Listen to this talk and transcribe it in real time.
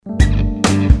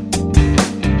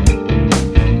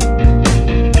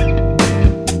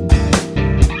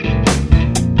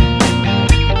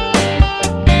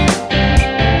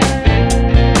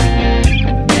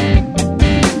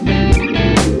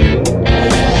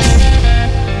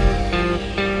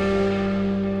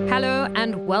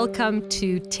welcome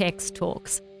to Tex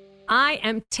Talks. I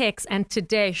am Tex, and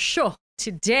today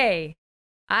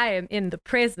I am in the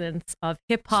presence of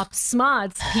hip-hop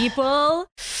smarts, people.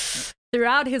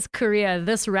 Throughout his career,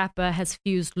 this rapper has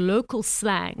fused local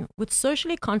slang with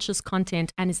socially conscious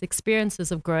content and his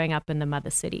experiences of growing up in the mother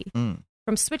city.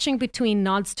 From switching between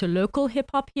nods to local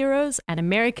hip-hop heroes and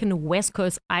American West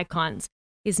Coast icons,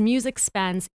 his music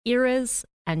spans eras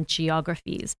and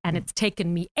geographies, and it's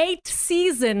taken me 8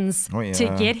 seasons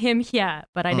to get him here,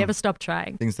 but I never stopped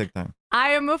trying. Things take time. I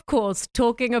am, of course,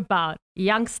 talking about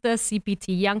Youngster,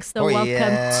 CPT Youngster. Welcome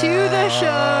to the show.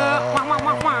 Wah, wah,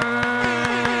 wah, wah.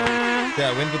 Yeah,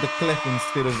 I went with the clef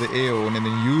instead of the aeon, and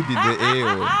then you did the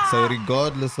aeon. So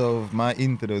regardless of my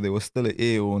intro, there was still an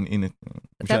aeon in it,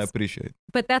 which I appreciate.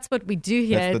 But that's what we do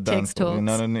here at Tex Talks.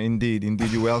 No, indeed.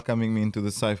 You're welcoming me into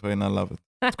the cypher, and I love it.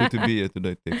 It's good to be here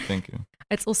today, Tex. Thank you.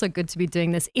 It's also good to be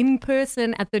doing this in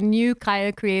person at the new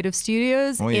Kaya Creative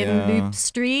Studios in Loop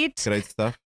Street. Great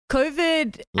stuff.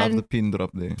 COVID Love the pin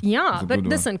drop there. Yeah, but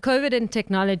listen, COVID and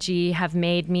technology have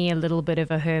made me a little bit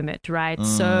of a hermit, right?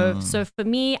 So for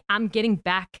me, I'm getting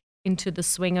back into the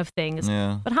swing of things.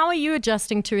 Yeah. But how are you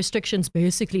adjusting to restrictions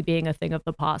basically being a thing of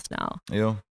the past now?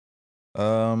 Yeah.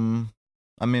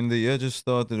 I mean, the year just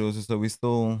started also, so we're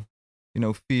still,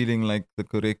 feeling like the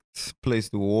correct place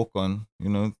to walk on.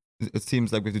 It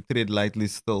seems like we have to tread lightly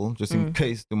still, just in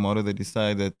case tomorrow they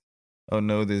decide that, oh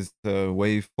no, there's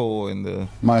wave 4 and the...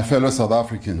 My fellow South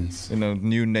Africans.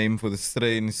 New name for the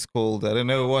strain is called, I don't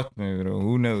know what,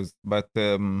 who knows. But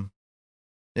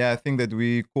I think that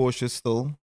we're cautious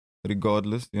still,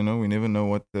 regardless. We never know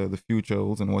what the future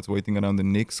holds and what's waiting around the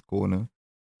next corner.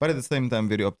 But at the same time,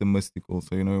 very optimistic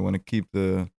also. We want to keep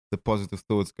the positive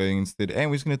thoughts going instead.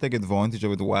 And we're just going to take advantage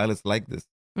of it while it's like this.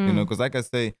 Because like I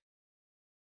say,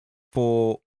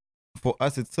 for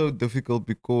us, it's so difficult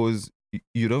because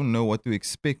you don't know what to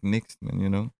expect next,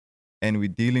 man, And we're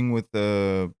dealing with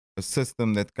a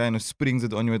system that kind of springs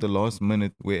it on you at the last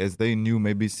minute, whereas they knew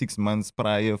maybe 6 months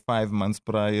prior, 5 months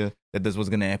prior, that this was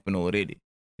going to happen already.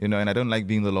 And I don't like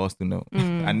being the last to know.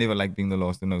 I never like being the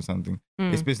last to know something,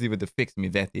 especially if it affects me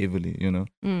that heavily,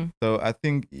 So I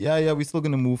think, we're still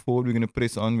going to move forward. We're going to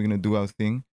press on. We're going to do our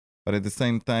thing. But at the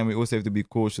same time, we also have to be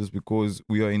cautious because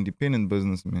we are independent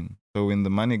businessmen. So when the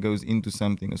money goes into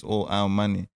something, it's all our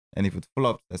money. And if it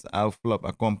flops, that's our flop.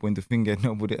 I can't point the finger at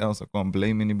nobody else. I can't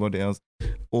blame anybody else.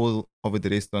 All of it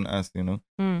rests on us,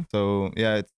 So,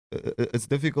 it's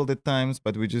difficult at times,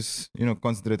 but we just,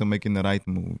 concentrate on making the right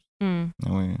moves.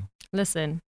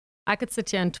 Listen, I could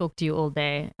sit here and talk to you all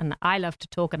day, and I love to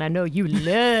talk, and I know you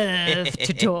love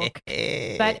to talk.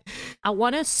 But I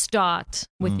want to start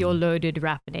with your loaded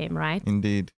rapper name, right?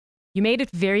 Indeed. You made it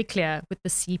very clear with the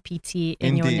CPT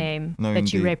in your name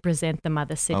that you represent the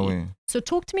mother city. So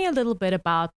talk to me a little bit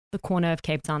about the corner of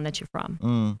Cape Town that you're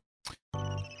from.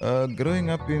 Growing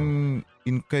up in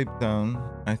Cape Town,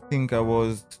 I think I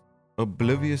was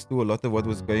oblivious to a lot of what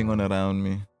was going on around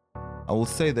me. I will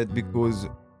say that because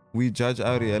we judge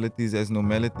our realities as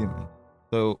normality, man.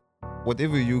 So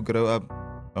whatever you grow up,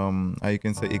 how you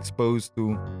can say, exposed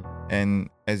to, and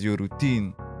as your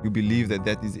routine, you believe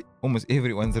that is almost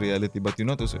everyone's reality, but you're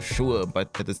not also sure. But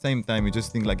at the same time, you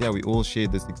just think like, we all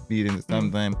shared this experience at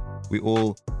some time. We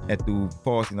all had to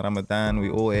fast in Ramadan. We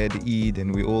all had Eid,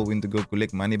 and we all went to go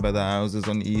collect money by the houses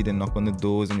on Eid and knock on the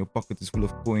doors, and your pocket is full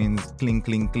of coins. Cling,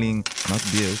 cling, cling. Not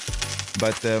beers.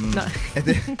 But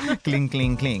cling,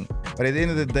 cling, cling. But at the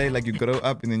end of the day, like, you grow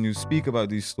up and then you speak about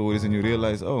these stories and you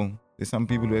realize, there's some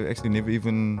people who have actually never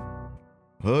even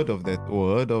heard of that,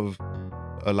 or heard of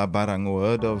a labarang, or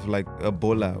heard of like a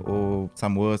bola, or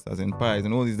some samosas and pies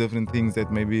and all these different things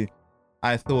that maybe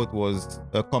I thought was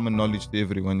a common knowledge to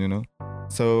everyone,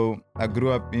 So I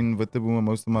grew up in Witterboma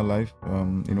most of my life,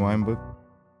 in Wynberg.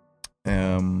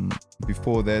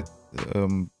 Before that,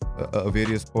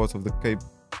 various parts of the Cape,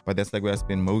 but that's like where I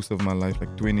spent most of my life,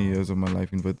 like 20 years of my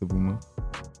life in Witterboma.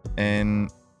 And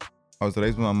I was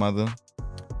raised with my mother.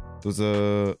 It was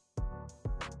an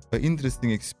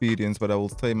interesting experience, but I will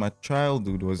say my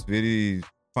childhood was very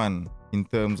fun in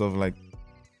terms of like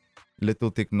little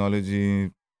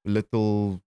technology,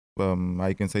 little,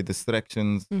 I can say,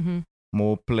 distractions,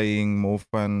 more playing, more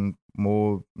fun,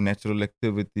 more natural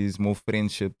activities, more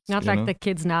friendships. Not like the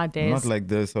kids nowadays. Not like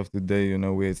this of today,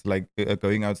 where it's like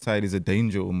going outside is a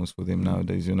danger almost for them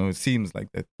nowadays, it seems like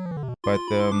that. But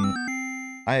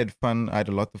I had fun. I had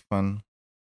a lot of fun.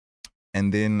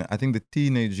 And then I think the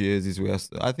teenage years is where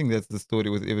I think that's the story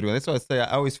with everyone. That's why I say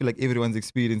I always feel like everyone's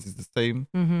experience is the same,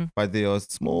 but there are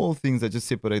small things that just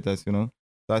separate us, So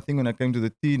I think when I came to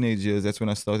the teenage years, that's when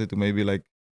I started to maybe like,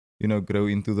 grow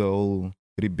into the whole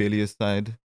rebellious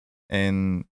side.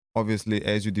 And obviously,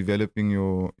 as you're developing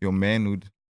your manhood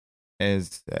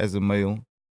as a male,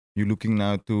 you're looking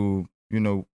now to,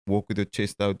 walk with your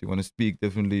chest out. You want to speak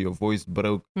differently. Your voice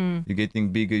broke. You're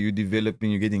getting bigger. You're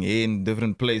developing. You're getting hair in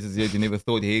different places yet you never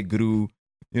thought hair grew.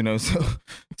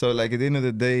 So like at the end of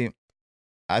the day,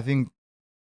 I think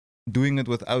doing it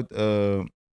without a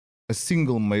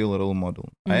single male role model.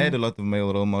 I had a lot of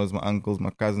male role models, my uncles,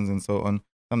 my cousins, and so on.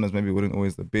 Sometimes maybe weren't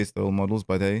always the best role models,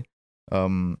 but hey,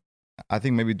 I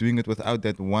think maybe doing it without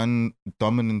that one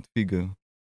dominant figure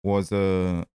was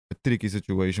a tricky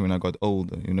situation when I got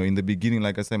older. In the beginning,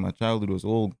 like I said, my childhood was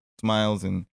all smiles,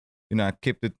 and I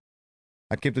kept it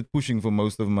pushing for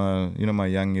most of my my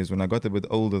young years. When I got a bit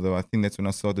older, though, I think that's when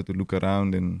I started to look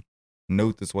around and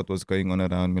notice what was going on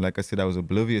around me. Like I said, I was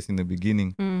oblivious in the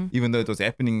beginning, even though it was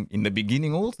happening in the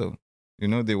beginning also.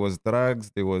 There was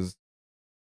drugs, there was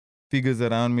figures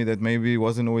around me that maybe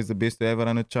wasn't always the best to have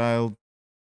around a child.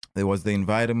 There was the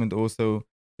environment also.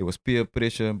 There was peer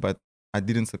pressure, but I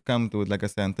didn't succumb to it, like I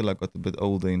said, until I got a bit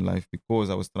older in life, because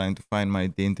I was trying to find my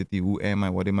identity. Who am I?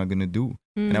 What am I going to do?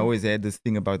 And I always had this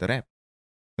thing about rap.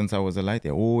 Since I was a light, I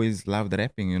always loved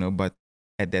rapping, but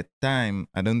at that time,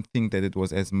 I don't think that it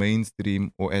was as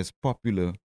mainstream or as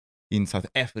popular in South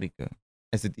Africa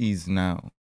as it is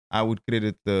now. I would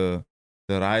credit the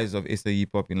rise of SA hip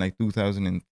hop in like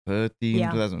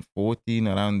 2013, 2014,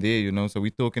 around there, So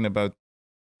we're talking about,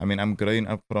 I'm growing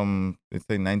up from, let's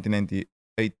say,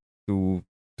 1998 to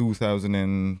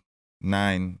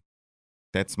 2009.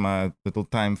 That's my little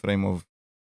time frame of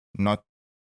not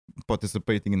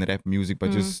participating in rap music,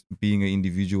 but just being an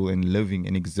individual and living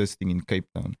and existing in Cape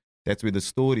Town. That's where the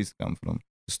stories come from.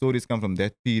 The stories come from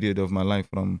that period of my life,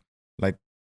 from like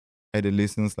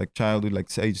adolescence, like childhood, like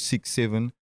age 6,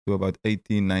 7 to about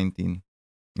 18, 19,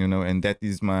 and that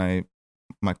is my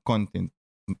content.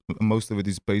 Most of it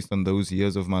is based on those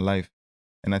years of my life.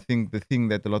 And I think the thing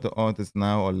that a lot of artists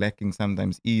now are lacking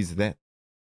sometimes is the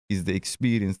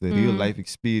experience, the real life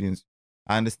experience.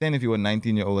 I understand if you're a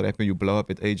 19-year-old rapper, you blow up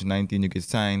at age 19, you get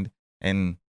signed,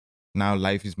 and now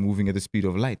life is moving at the speed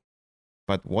of light.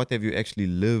 But what have you actually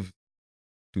lived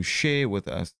to share with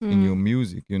us in your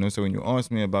music? So when you ask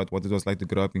me about what it was like to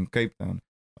grow up in Cape Town,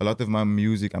 a lot of my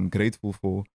music I'm grateful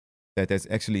for that has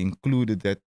actually included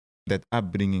that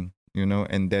upbringing,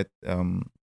 and that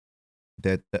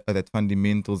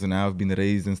fundamentals and how I've been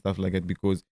raised and stuff like that.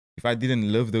 Because if I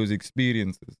didn't live those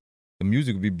experiences, the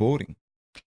music would be boring.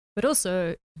 But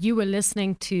also, you were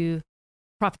listening to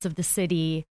Prophets of the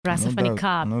City, Rasa No Van doubt,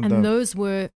 Kaap, no and doubt. those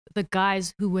were the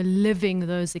guys who were living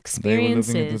those They were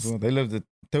experiences. living it as well. They lived a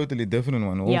totally different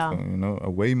one also, Yeah. a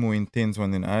way more intense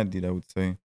one than I did, I would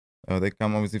say. They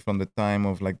come obviously from the time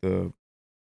of like the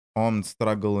armed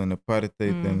struggle and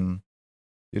apartheid, and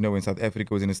when South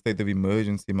Africa was in a state of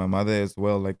emergency. My mother as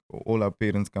well, like all our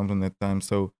parents come from that time.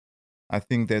 So I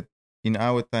think that in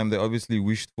our time, they obviously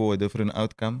wished for a different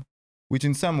outcome, which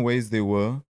in some ways they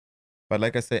were. But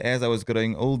like I say, as I was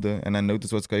growing older and I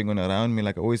noticed what's going on around me,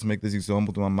 like I always make this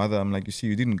example to my mother. I'm like, you see,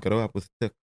 you didn't grow up with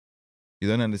TIC. You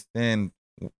don't understand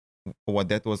what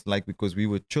that was like, because we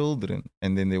were children,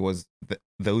 and then there was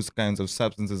those kinds of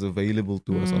substances available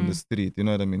to us on the street. You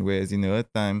know what I mean? Whereas in her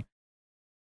time,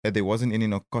 there wasn't any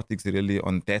narcotics really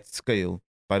on that scale,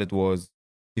 but it was,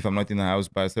 if I'm not in the house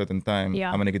by a certain time,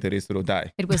 I'm going to get arrested or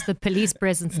die. It was the police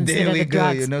presence instead There of we the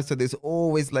go, drugs. So there's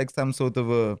always like some sort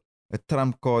of a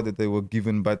trump card that they were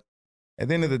given. But at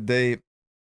the end of the day,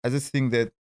 I just think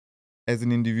that as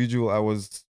an individual, I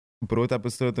was brought up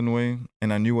a certain way,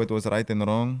 and I knew what was right and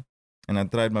wrong, and I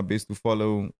tried my best to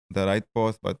follow the right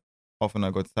path, but often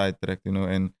I got sidetracked,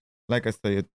 and like I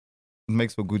say, it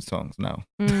makes for good songs now.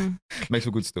 Makes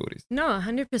for good stories. No,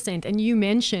 100%. And you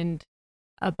mentioned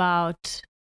about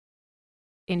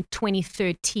in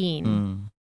 2013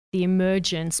 the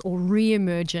emergence or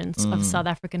re-emergence of South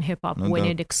African hip hop when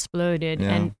it exploded.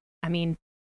 Yeah. And I mean,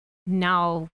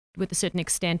 now with a certain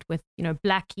extent with,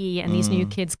 Blackie and these new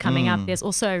kids coming up, there's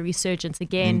also a resurgence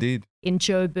again Indeed. in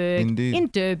Joburg, Indeed. in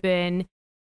Durban.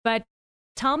 But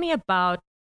tell me about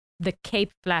the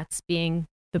Cape Flats being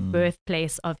the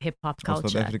birthplace of hip hop culture.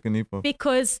 South African hip hop.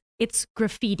 Because it's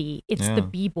graffiti, it's the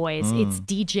b-boys, it's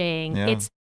DJing, it's,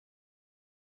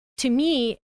 to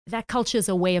me, that culture is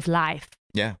a way of life.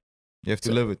 Yeah, you have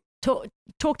to live it.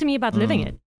 Talk to me about living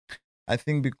it. I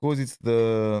think because it's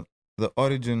the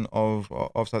origin of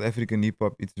South African hip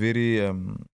hop, it's very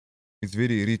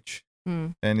rich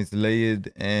and it's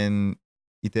layered, and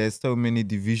it has so many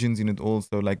divisions in it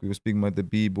also. Like we were speaking about the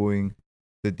b-boying,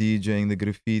 the DJing, the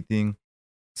graffitiing.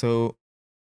 So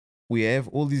we have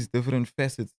all these different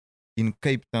facets in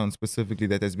Cape Town specifically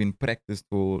that has been practiced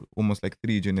for almost like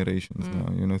 3 generations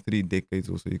now, 3 decades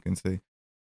also, you can say.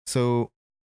 So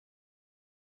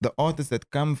the artists that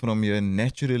come from here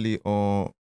naturally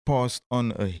are passed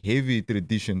on a heavy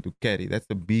tradition to carry. That's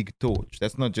a big torch.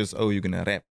 That's not just, oh, you're going to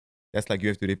rap. That's like you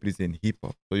have to represent hip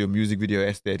hop. So your music video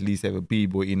has to at least have a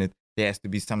b-boy in it. There has to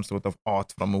be some sort of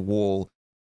art from a wall,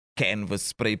 canvas,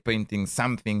 spray painting,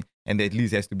 something. And there at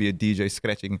least has to be a DJ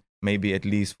scratching maybe at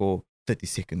least for 30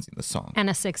 seconds in the song. And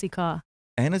a sexy car.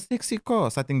 And a sexy car.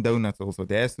 Starting donuts also.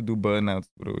 There has to do burnouts,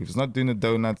 bro. If it's not doing the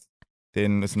donuts,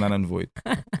 then it's null and void.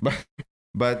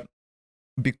 But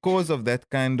because of that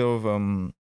kind of,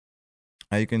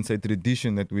 how you can say,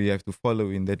 tradition that we have to follow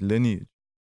in that lineage,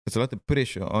 there's a lot of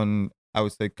pressure on, I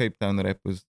would say, Cape Town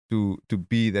rappers to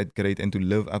be that great and to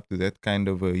live up to that kind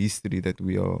of a history that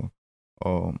we are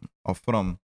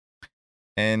from.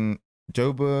 And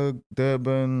Joburg,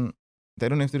 Durban, they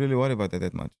don't have to really worry about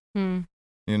that much.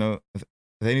 You know,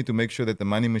 they need to make sure that the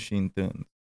money machine turns.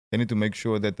 They need to make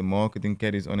sure that the marketing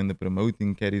carries on and the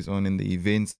promoting carries on and the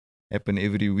events happen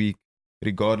every week,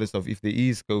 regardless of if there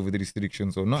is COVID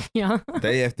restrictions or not. Yeah.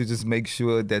 They have to just make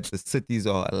sure that the cities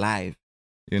are alive,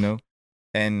 you know?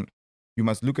 And you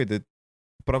must look at it.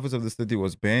 Prophets of the City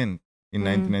was banned in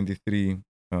 1993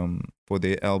 for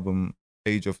their album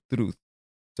Age of Truth.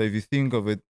 So if you think of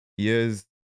it, here's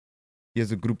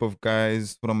a group of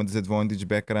guys from a disadvantaged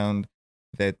background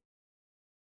that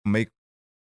make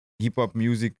hip-hop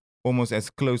music almost as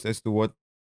close as to what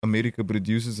America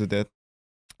produces it at.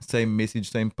 Same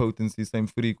message, same potency, same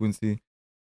frequency.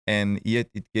 And yet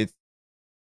it gets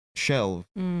shelved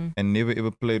and never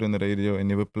ever played on the radio and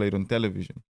never played on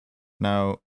television.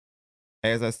 Now,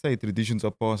 as I say, traditions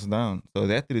are passed down. So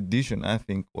that tradition, I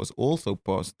think, was also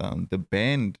passed down. The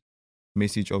banned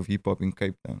message of hip-hop in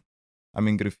Cape Town. I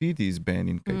mean, graffiti is banned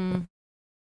in Cape Town.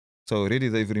 So already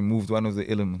they've removed one of the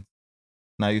elements.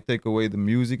 Now you take away the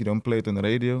music, you don't play it on the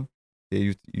radio,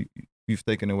 you've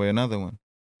taken away another one,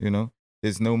 you know?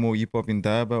 There's no more hip-hop in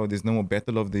Durban, or there's no more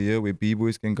Battle of the Year where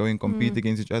B-boys can go and compete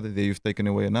against each other. There you've taken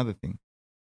away another thing.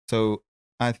 So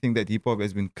I think that hip-hop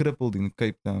has been crippled in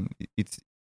Cape Town. It's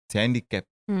handicapped.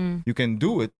 You can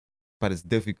do it, but it's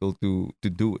difficult to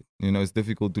do it. You know, it's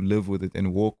difficult to live with it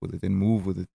and walk with it and move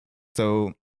with it.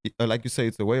 So like you say,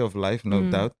 it's a way of life, no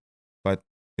doubt, but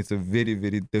it's a very,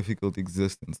 very difficult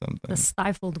existence sometimes. The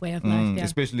stifled way of life, yeah.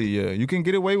 Especially, you can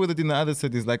get away with it in the other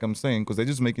cities, like I'm saying, because they're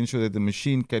just making sure that the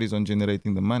machine carries on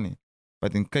generating the money.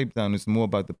 But in Cape Town, it's more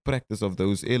about the practice of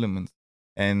those elements.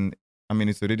 And, I mean,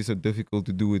 it's already so difficult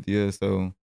to do it here,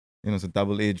 so, you know, it's a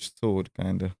double-edged sword,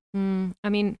 kind of. I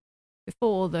mean, before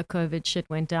all the COVID shit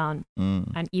went down,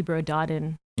 and Ebro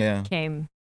Darden came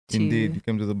to... Indeed, he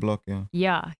came to the block, yeah.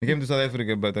 Yeah. He came to South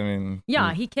Africa, but I mean...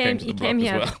 Yeah, he came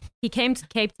here. Well. He came to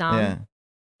Cape Town. Yeah.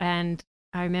 And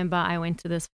I remember I went to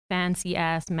this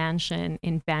fancy-ass mansion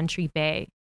in Bantry Bay.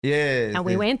 Yes. And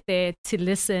we went there to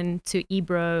listen to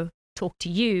Ebro talk to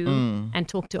you and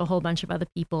talk to a whole bunch of other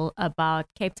people about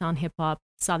Cape Town hip-hop,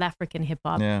 South African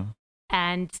hip-hop. Yeah.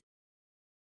 And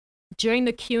during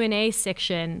the Q&A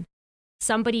section,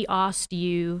 somebody asked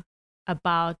you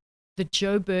about the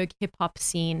Joburg hip-hop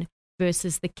scene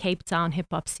versus the Cape Town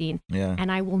hip-hop scene. Yeah.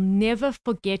 And I will never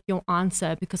forget your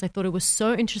answer because I thought it was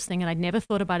so interesting and I'd never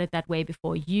thought about it that way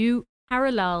before. You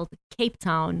paralleled Cape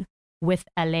Town with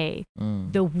LA.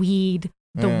 The weed,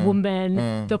 the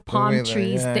woman, the palm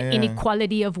trees, the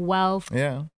inequality of wealth.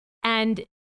 Yeah. And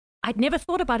I'd never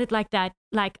thought about it like that,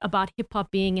 like about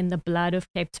hip-hop being in the blood of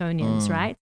Cape Townians,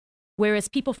 right? Whereas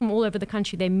people from all over the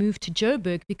country, they move to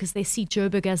Joburg because they see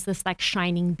Joburg as this like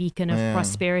shining beacon of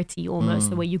prosperity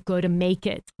almost, the way you go to make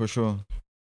it. For sure.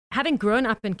 Having grown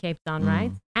up in Cape Town,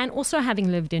 right? And also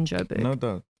having lived in Joburg. No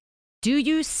doubt. Do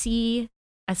you see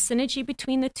a synergy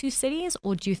between the two cities,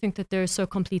 or do you think that they're so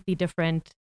completely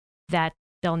different that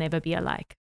they'll never be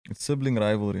alike? It's sibling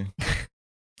rivalry.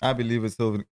 I believe it's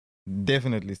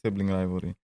definitely sibling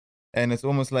rivalry. And it's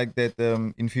almost like that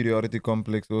inferiority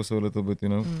complex also a little bit, you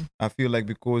know. I feel like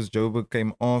because Joburg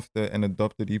came after and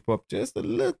adopted hip-hop just a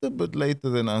little bit later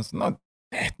than us, not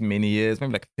that many years,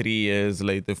 maybe like 3 years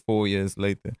later, 4 years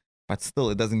later, but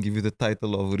still it doesn't give you the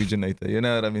title of originator, you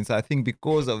know what I mean? So I think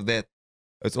because of that,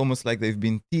 it's almost like they've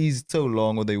been teased so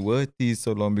long, or they were teased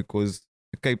so long because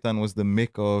Cape Town was the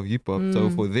mecca of hip-hop. So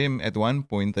for them, at one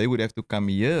point, they would have to come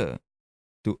here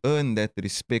to earn that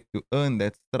respect, to earn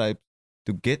that stripe,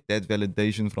 to get that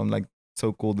validation from like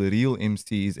so-called the real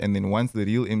MCs. And then once the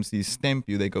real MCs stamp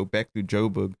you, they go back to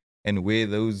Joburg and wear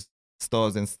those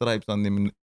stars and stripes on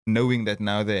them, knowing that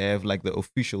now they have like the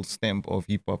official stamp of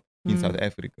hip-hop in South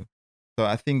Africa. So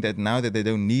I think that now that they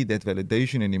don't need that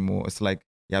validation anymore, it's like,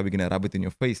 yeah, we're gonna rub it in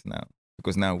your face now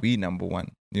because now we number one,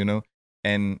 you know.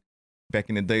 And back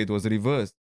in the day, it was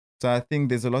reversed. So I think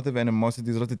there's a lot of animosity,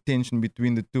 there's a lot of tension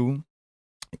between the two.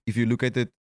 If you look at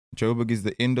it, Joburg is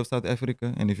the end of South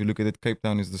Africa, and if you look at it, Cape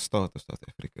Town is the start of South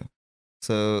Africa.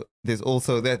 So there's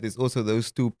also that. There's also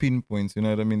those two pinpoints. You know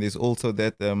what I mean? There's also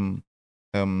that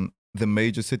the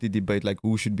major city debate, like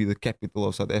who should be the capital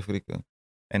of South Africa.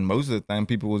 And most of the time,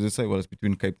 people will just say, well, it's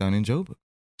between Cape Town and Joburg.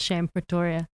 Shame,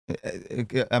 Pretoria.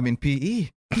 I mean, PE.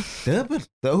 Durban.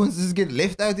 The ones just get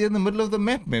left out here in the middle of the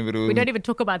map, man. We don't even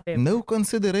talk about them. No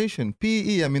consideration.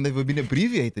 PE, I mean, they've been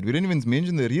abbreviated. We don't even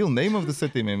mention the real name of the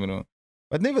city, man.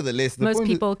 But nevertheless, most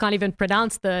people can't even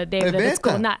pronounce the name that it's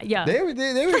called. Yeah. There we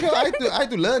go. I had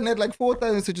to learn that like 4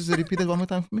 times, so just repeat it one more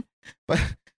time for me. But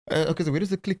okay, so where does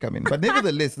the click come in? But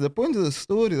nevertheless, the point of the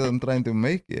story that I'm trying to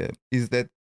make here is that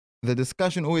the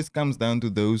discussion always comes down to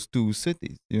those two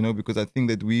cities, you know, because I think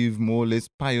that we've more or less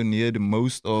pioneered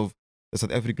most of the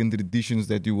South African traditions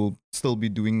that you will still be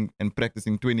doing and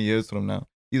practicing 20 years from now.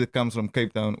 Either comes from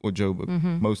Cape Town or Joburg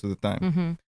most of the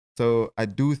time. So I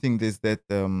do think there's that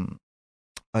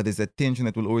tension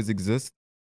that will always exist,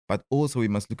 but also we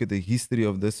must look at the history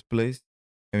of this place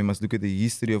and we must look at the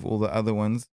history of all the other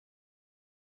ones.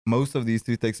 Most of the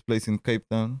history takes place in Cape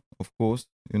Town, of course,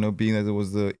 you know, being that it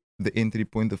was the entry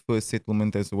point, the first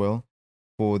settlement as well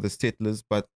for the settlers,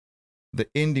 but the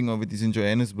ending of it is in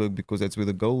Johannesburg because that's where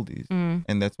the gold is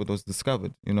and that's what was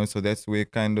discovered, you know. So that's where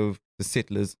kind of the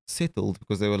settlers settled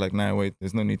because they were like, nah, wait,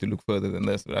 there's no need to look further than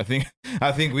this. But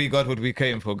I think we got what we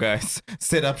came for, guys.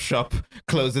 Set up shop,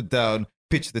 close it down,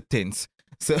 pitch the tents.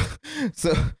 So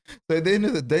at the end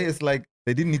of the day, it's like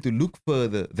they didn't need to look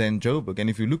further than Joburg. And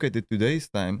if you look at it today's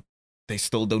time, they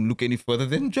still don't look any further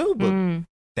than Joburg.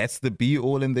 That's the be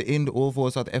all and the end all for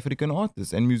South African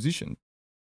artists and musicians.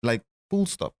 Like, full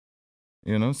stop.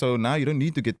 You know, so now you don't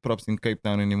need to get props in Cape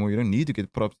Town anymore. You don't need to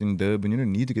get props in Durban. You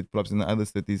don't need to get props in the other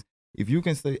cities. If you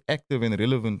can stay active and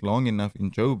relevant long enough in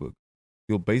Joburg,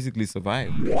 you'll basically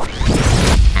survive.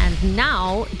 And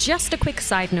now, just a quick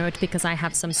side note because I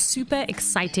have some super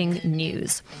exciting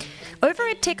news. Over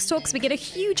at Text Talks, we get a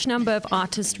huge number of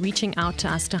artists reaching out to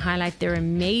us to highlight their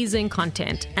amazing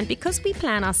content. And because we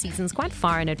plan our seasons quite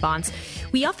far in advance,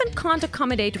 we often can't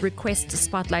accommodate requests to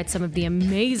spotlight some of the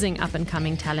amazing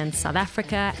up-and-coming talents South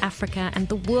Africa, Africa, and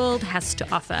the world has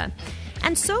to offer.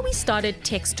 And so we started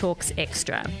Text Talks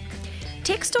Extra.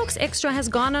 Text Talks Extra has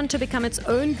gone on to become its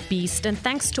own beast, and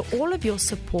thanks to all of your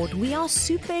support, we are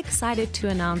super excited to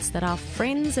announce that our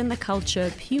friends in the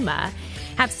culture, Puma,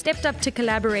 have stepped up to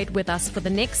collaborate with us for the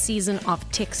next season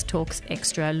of Text Talks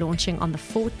Extra, launching on the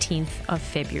 14th of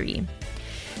February.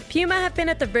 Puma have been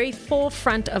at the very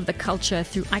forefront of the culture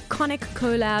through iconic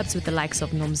collabs with the likes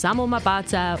of Nomzamo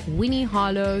Mabata, Winnie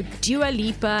Harlow, Dua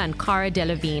Lipa, and Cara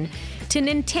Delevingne, to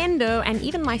Nintendo and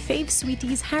even my fave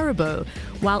sweeties Haribo,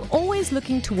 while always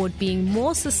looking toward being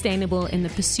more sustainable in the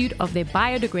pursuit of their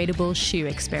biodegradable shoe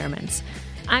experiments.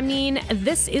 I mean,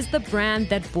 this is the brand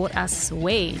that brought us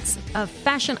Suede's, a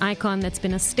fashion icon that's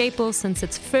been a staple since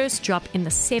its first drop in the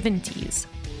 70s.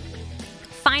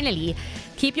 Finally,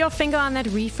 keep your finger on that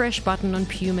refresh button on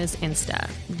Puma's Insta.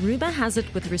 Rumor has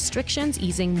it with restrictions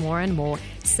easing more and more,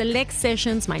 select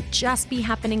sessions might just be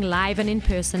happening live and in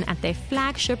person at their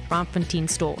flagship Braamfontein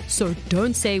store, so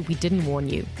don't say we didn't warn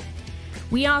you.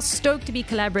 We are stoked to be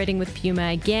collaborating with Puma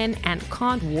again and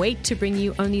can't wait to bring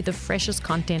you only the freshest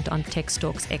content on Text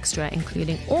Talks Extra,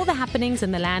 including all the happenings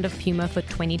in the land of Puma for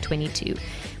 2022.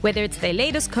 Whether it's their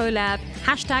latest collab,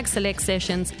 hashtag select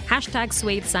sessions, hashtag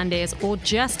Suede Sundays, or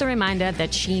just a reminder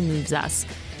that she moves us.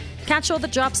 Catch all the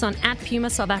drops on @Puma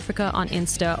South Africa on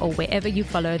Insta or wherever you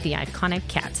follow the iconic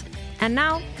cat. And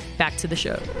now, back to the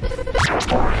show.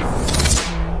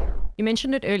 You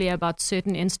mentioned it earlier about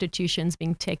certain institutions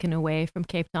being taken away from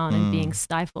Cape Town and being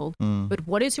stifled. But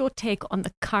what is your take on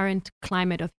the current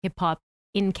climate of hip-hop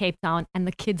in Cape Town and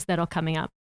the kids that are coming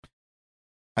up?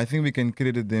 I think we can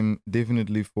credit them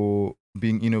definitely for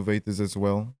being innovators as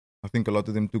well. I think a lot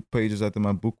of them took pages out of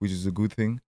my book, which is a good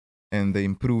thing. And they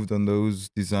improved on those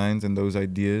designs and those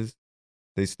ideas.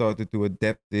 They started to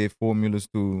adapt their formulas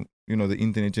to, you know, the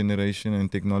internet generation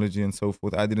and technology and so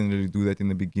forth. I didn't really do that in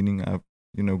the beginning. I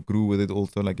grew with it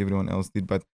also like everyone else did.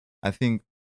 But I think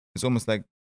it's almost like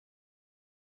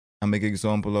I make an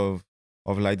example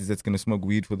of ladies that's going to smoke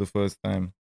weed for the first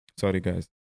time. Sorry, guys.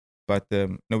 But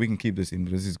no, we can keep this in.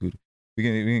 This is good. We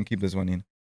can keep this one in.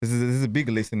 This is a big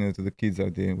lesson to the kids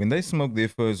out there. When they smoke their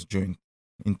first joint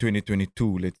in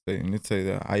 2022, let's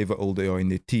say however old they are in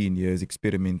their teen years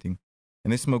experimenting,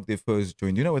 and they smoke their first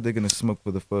joint, you know what they're going to smoke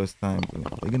for the first time?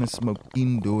 They're going to smoke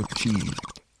indoor cheese.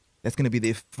 That's going to be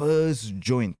their first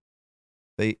joint.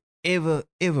 they ever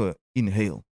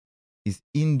inhale is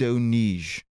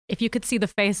Indonesia. If you could see the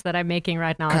face that I'm making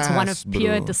right now, it's one of Kas,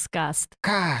 pure bro. disgust.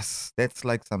 Kas. That's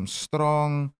like some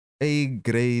strong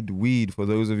A-grade weed for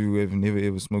those of you who have never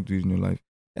ever smoked weed in your life.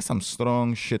 That's some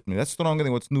strong shit, man. That's stronger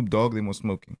than what Snoop Dogg them was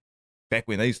smoking. Back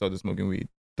when they started smoking weed.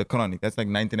 The Chronic. That's like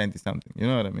 1990 something. You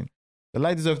know what I mean? The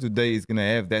lighters of today is going to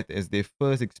have that as their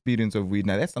first experience of weed.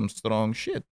 Now, that's some strong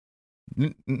shit.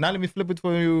 Now, let me flip it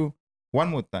for you one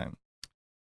more time.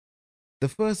 The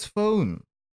first phone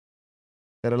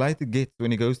that a lighter gets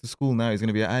when he goes to school now is going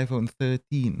to be an iPhone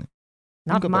 13.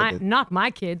 Not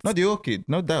my kids. Not your kid,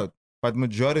 no doubt. But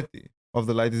majority of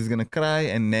the lighters is going to cry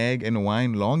and nag and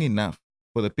whine long enough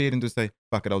for the parent to say,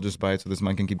 fuck it, I'll just buy it so this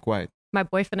man can keep quiet. My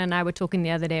boyfriend and I were talking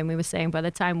the other day and we were saying by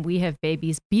the time we have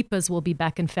babies, beepers will be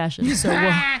back in fashion.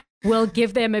 So we'll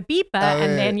give them a beeper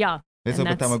and then, yeah. Let's hope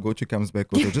a Tamagotchi comes back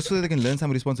also, just so that they can learn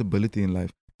some responsibility in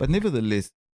life. But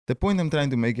nevertheless, the point I'm trying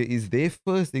to make is their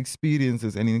first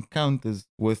experiences and encounters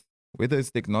with whether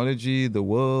it's technology, the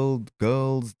world,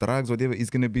 girls, drugs, whatever, is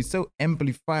going to be so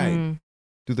amplified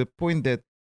to the point that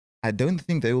I don't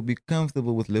think they will be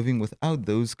comfortable with living without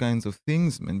those kinds of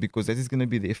things, man, because that is going to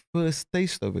be their first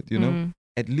taste of it, you know?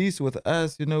 At least with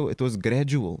us, you know, it was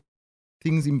gradual.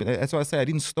 That's why I say I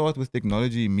didn't start with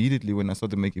technology immediately when I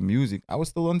started making music. I was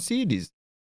still on CDs,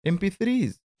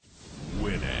 MP3s.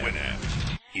 Winamp.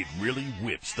 It really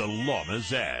whips the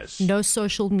llama's ass. No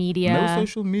social media. No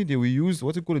social media. We used,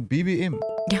 what's it called, BBM.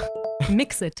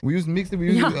 Mix it. We used Mix it.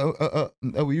 We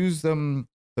used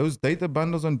those data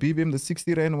bundles on BBM, the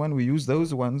 60 Rand one, we used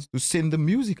those ones to send the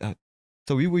music out.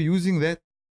 So we were using that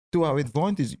to our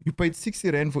advantage. You paid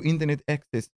 60 Rand for internet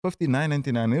access,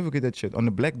 59.99, never get that shit, on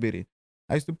the BlackBerry.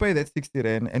 I used to pay that 60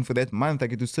 Rand, and for that month, I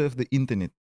get to surf the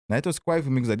internet. Now, it was quite for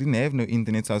me because I didn't have no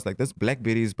internet, so I was like, this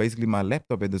BlackBerry is basically my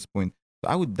laptop at this point. So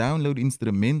I would download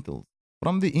instrumentals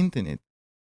from the internet,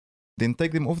 then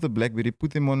take them off the BlackBerry,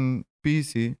 put them on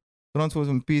PC, transfer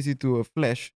from PC to a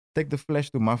flash, take the flash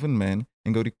to Muffin Man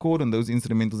and go record on those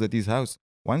instrumentals at his house.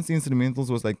 Once the instrumentals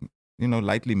was like, you know,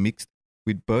 lightly mixed,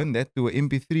 we'd burn that to an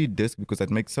MP3 disc because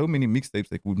I'd make so many mixtapes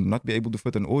that would not be able to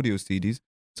fit on audio CDs.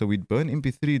 So we'd burn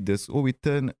MP3 discs or we'd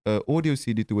turn an audio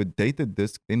CD to a data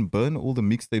disc, then burn all the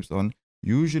mixtapes on.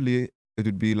 Usually it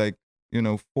would be like, you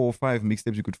know, 4 or 5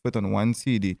 mixtapes you could fit on one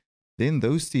CD. Then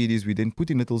those CDs we then put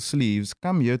in little sleeves,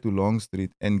 come here to Long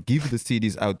Street and give the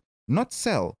CDs out. Not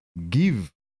sell,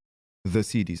 give the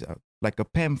CDs out, like a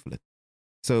pamphlet.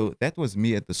 So that was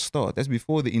me at the start. That's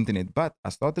before the internet. But I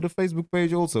started a Facebook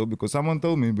page also because someone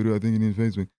told me, bro, I think you need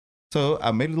Facebook. So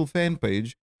I made a little fan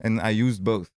page and I used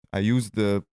both. I used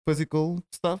the physical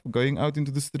stuff going out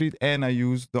into the street and I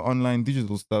used the online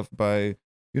digital stuff by,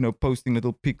 you know, posting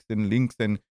little pics and links.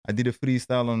 And I did a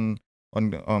freestyle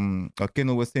on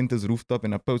Kenilworth Center's rooftop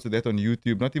and I posted that on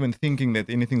YouTube, not even thinking that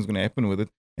anything's going to happen with it.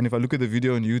 And if I look at the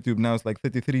video on YouTube now, it's like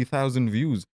 33,000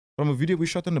 views from a video we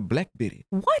shot on a BlackBerry.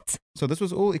 What? So this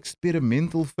was all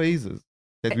experimental phases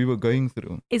that we were going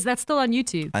through. Is that still on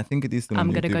YouTube? I think it is still on YouTube.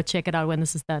 I'm going to go check it out when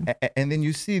this is done. And then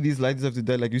you see these ladies of the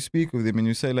day, like you speak with them and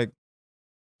you say like,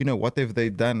 you know, what have they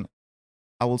done?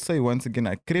 I will say once again,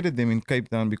 I credit them in Cape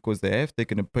Town because they have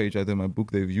taken a page out of my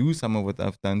book. They've used some of what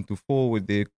I've done to forward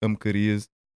their careers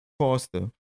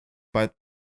faster. But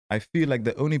I feel like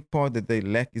the only part that they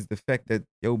lack is the fact that,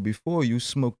 yo, before you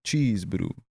smoke cheese, bro,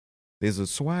 there's a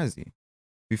Swazi.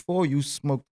 Before you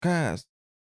smoke cars,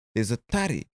 there's a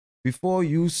Tari. Before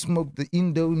you smoke the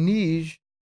Indonesia,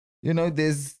 you know,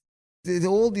 there's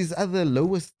all these other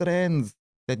lower strands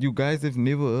that you guys have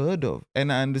never heard of.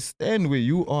 And I understand where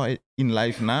you are in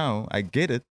life now. I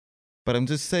get it. But I'm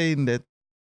just saying that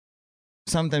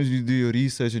sometimes you do your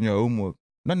research and your homework,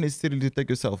 not necessarily to take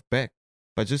yourself back,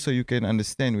 but just so you can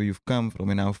understand where you've come from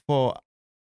and how far,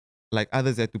 like,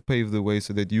 others had to pave the way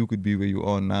so that you could be where you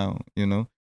are now, you know?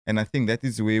 And I think that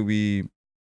is where we've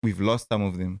lost some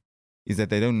of them, is that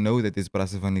they don't know that there's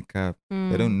Brasse van die Kaap.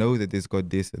 They don't know that there's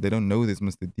Goddessa. They don't know there's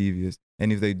Mr. Devious.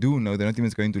 And if they do know, they're not even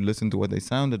going to listen to what they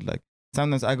sounded like.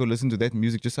 Sometimes I go listen to that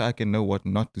music just so I can know what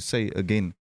not to say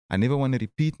again. I never want to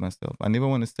repeat myself. I never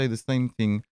want to say the same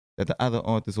thing that the other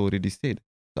artists already said.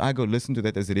 So I go listen to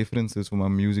that as references for my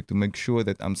music to make sure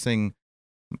that I'm saying,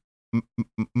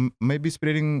 maybe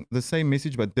spreading the same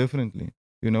message but differently,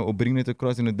 you know, or bringing it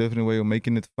across in a different way, or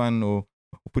making it fun, or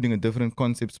putting a different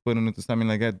concept spin on it or something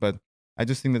like that. But I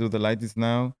just think that with the lights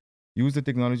now, use the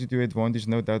technology to your advantage,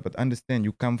 no doubt, but understand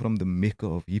you come from the mecca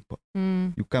of hip-hop.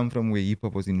 You come from where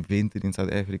hip-hop was invented in South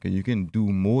Africa. You can do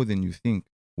more than you think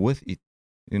with it.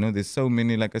 You know, there's so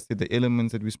many, like I said, the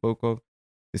elements that we spoke of,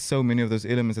 there's so many of those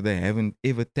elements that they haven't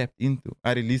ever tapped into.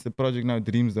 I released a project now,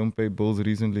 Dreams Don't Pay Bills,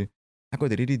 recently. I got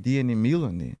Reddy D and Emil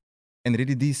on there. And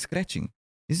Reddy D is scratching.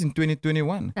 This is in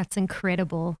 2021. That's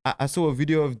incredible. I saw a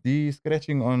video of D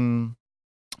scratching on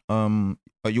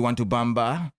you want to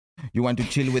bamba? You want to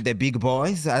chill with the big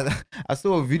boys? I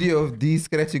saw a video of D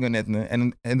scratching on it.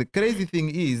 And the crazy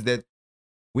thing is that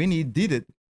when he did it,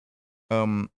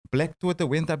 Black Twitter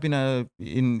went up in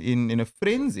a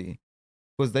frenzy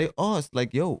because they asked,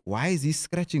 like, yo, why is he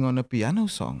scratching on a piano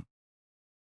song?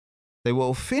 They were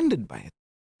offended by it.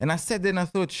 And I sat there and I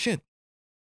thought, shit,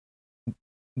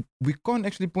 we can't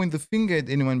actually point the finger at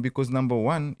anyone because, number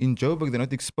one, in Joburg, they're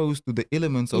not exposed to the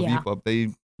elements of hip hop. They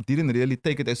didn't really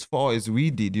take it as far as we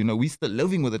did. You know, we're still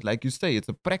living with it, like you say. It's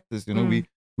a practice. You know,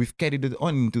 we've carried it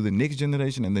on into the next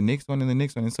generation and the next one and the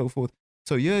next one and so forth.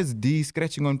 So here's D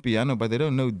scratching on piano, but they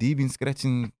don't know D been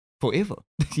scratching forever.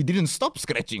 He didn't stop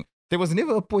scratching. There was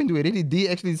never a point where really D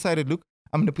actually decided, look,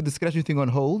 I'm going to put the scratching thing on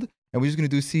hold and we're just going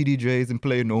to do CDJs and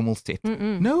play a normal set.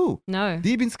 No.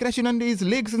 D been scratching under his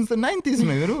legs since the 90s,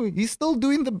 man. You know? He's still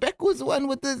doing the backwards one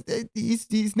with the,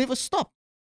 he's never stopped.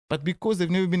 But because they've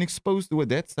never been exposed to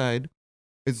that side,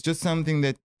 it's just something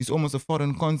that is almost a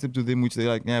foreign concept to them, which they're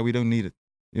like, yeah, we don't need it.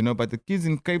 You know, but the kids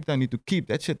in Cape Town need to keep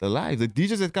that shit alive. The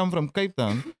DJs that come from Cape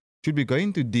Town should be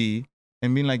going to D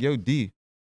and being like, yo, D,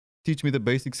 teach me the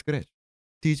basic scratch.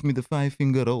 Teach me the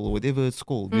 5-finger roll or whatever it's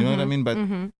called. You know what I mean? But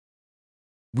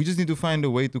we just need to find a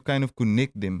way to kind of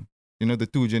connect them, you know, the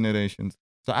two generations.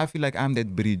 So I feel like I'm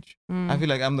that bridge. I feel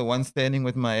like I'm the one standing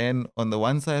with my hand on the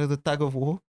one side of the tug of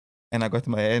war and I got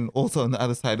my hand also on the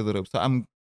other side of the rope. So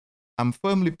I'm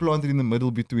firmly planted in the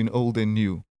middle between old and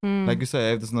new. Like you say, I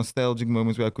have this nostalgic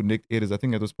moments where I connect eras. I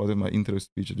think that was part of my intro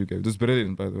speech that you gave. It was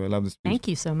brilliant, by the way. I love the speech. Thank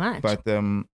you so much. But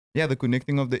yeah, the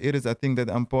connecting of the eras, I think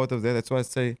that I'm part of that. That's why I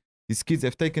say these kids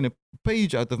have taken a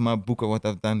page out of my book of what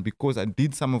I've done because I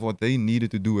did some of what they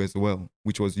needed to do as well,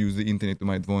 which was use the internet to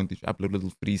my advantage, upload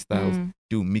little freestyles,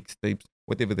 do mixtapes,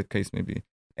 whatever the case may be.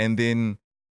 And then,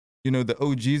 you know, the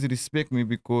OGs respect me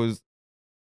because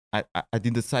I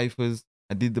did the ciphers,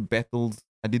 I did the battles,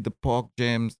 I did the park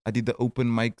jams, I did the open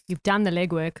mics. You've done the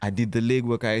legwork. I did the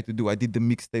legwork I had to do. I did the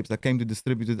mixtapes. I came to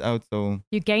distribute it out. So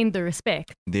you gained the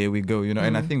respect. There we go, you know.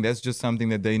 And I think that's just something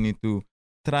that they need to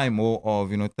try more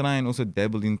of, you know, try and also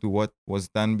dabble into what was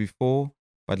done before.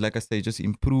 But like I say, just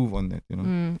improve on that, you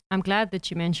know. I'm glad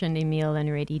that you mentioned Emil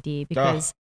and Reddy D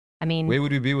because, I mean, where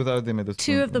would we be without them at this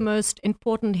two point? of the most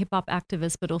important hip-hop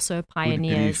activists, but also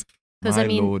pioneers. Because, My I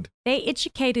mean, Lord. they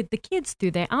educated the kids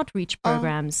through their outreach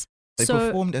programs. They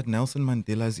performed at Nelson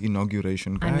Mandela's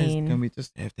inauguration. Guys, can we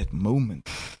just have that moment?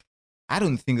 I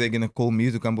don't think they're gonna call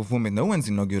me to come perform at no one's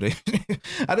inauguration.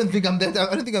 I don't think I'm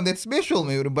that special,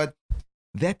 maybe, but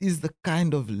that is the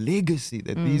kind of legacy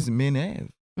that these men have.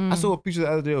 I saw a picture the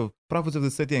other day of Prophets of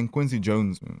the City and Quincy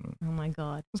Jones. Oh my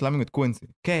God. I was laughing with Quincy.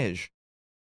 Cash.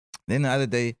 Then the other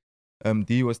day,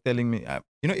 D was telling me,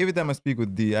 you know, every time I speak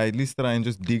with D, I at least try and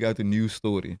just dig out a new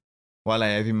story while I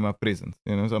have him in my presence.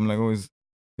 You know, so I'm like always,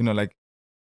 you know, like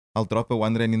I'll drop a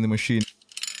R1 in the machine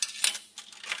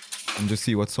and just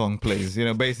see what song plays. You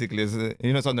know, basically, it's,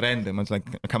 you know, it's on random. It's like,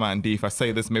 come on, D, if I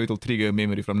say this, maybe it'll trigger a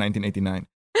memory from 1989.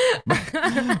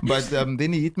 but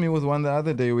then he hit me with one the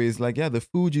other day where he's like, yeah, the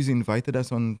Fugees invited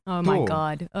us on tour. My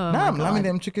God. Oh nah, my God. I'm loving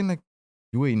them chicken like,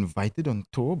 you were invited on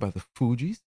tour by the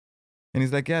Fugees? And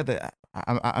he's like, yeah,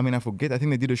 I mean, I forget. I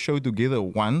think they did a show together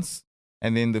once.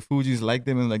 And then the Fugees liked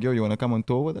them and like, yo, you want to come on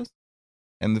tour with us?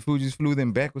 And the Fugees flew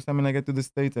them back or something like that to the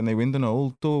States. And they went on a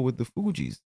whole tour with the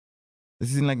Fugees.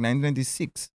 This is in like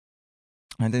 1996.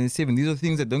 1997. These are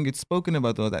things that don't get spoken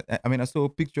about. All that. I mean, I saw a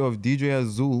picture of DJ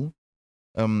Azul,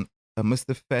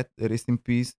 Mr. Fat, rest in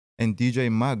peace, and DJ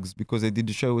Muggs because they did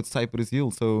the show with Cypress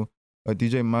Hill. So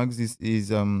DJ Muggs is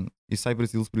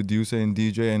Cypress Hill's producer and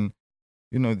DJ, and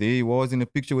you know, there he was in a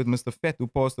picture with Mr. Fat who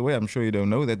passed away. I'm sure you don't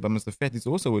know that, but Mr. Fat is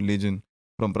also a legend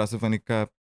from Brasse van die Kaap.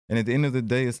 And at the end of the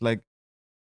day, it's like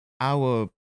our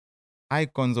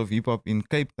icons of hip hop in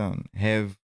Cape Town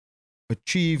have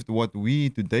achieved what we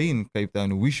today in Cape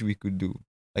Town wish we could do.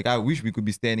 Like I wish we could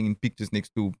be standing in pictures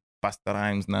next to Busta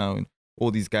Rhymes now and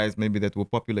all these guys maybe that were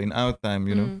popular in our time,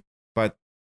 you know. But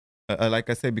like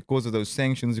I said, because of those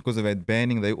sanctions, because of that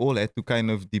banning, they all had to kind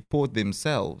of deport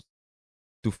themselves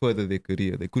to further their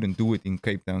career. They couldn't do it in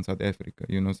Cape Town, South Africa,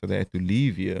 you know, so they had to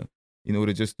leave here in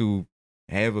order just to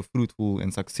have a fruitful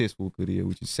and successful career,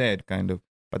 which is sad kind of.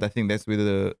 But I think that's where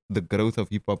the growth of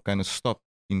hip hop kind of stopped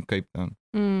in Cape Town.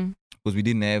 Because we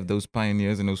didn't have those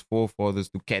pioneers and those forefathers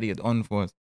to carry it on for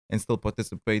us and still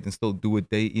participate and still do it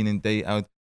day in and day out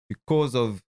because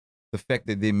of the fact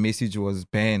that their message was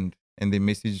banned and their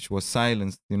message was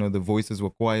silenced. You know, the voices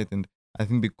were quiet. And I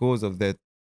think because of that,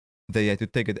 they had to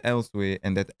take it elsewhere,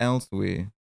 and that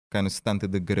elsewhere kind of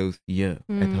stunted the growth here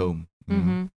at home.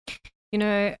 Mm-hmm. You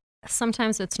know,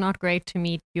 sometimes it's not great to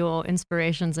meet your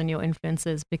inspirations and your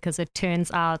influences because it turns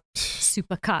out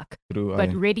super cuck. True,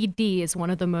 But Reddy D is one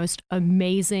of the most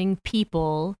amazing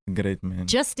people, great man.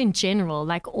 just in general,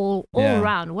 like all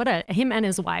around. Him and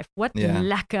his wife, what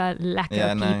lacquer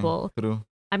people. True.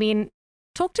 I mean,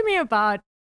 talk to me about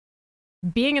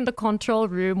being in the control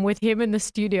room with him in the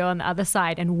studio on the other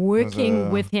side and working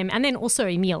with him, and then also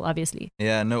Emil, obviously.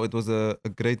 Yeah, no, it was a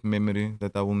great memory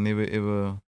that I will never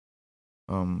ever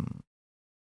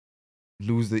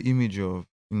lose the image of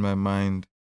in my mind.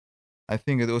 I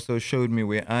think it also showed me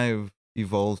where I've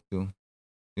evolved to.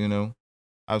 You know,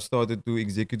 I've started to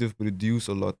executive produce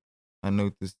a lot. I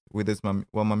noticed whether it's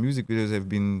my music videos have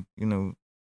been, you know,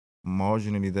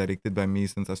 marginally directed by me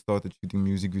since I started shooting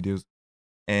music videos,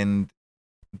 and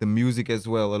the music as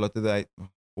well. A lot of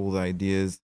all the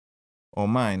ideas are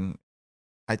mine.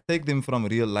 I take them from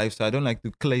real life, so I don't like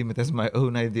to claim it as my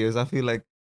own ideas. I feel like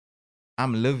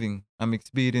I'm living, I'm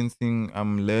experiencing,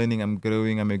 I'm learning, I'm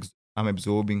growing, I'm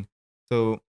absorbing.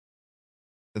 So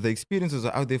the experiences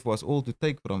are out there for us all to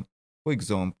take from. For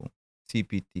example,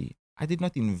 CPT. I did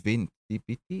not invent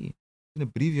CPT. It's an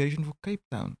abbreviation for Cape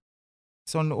Town.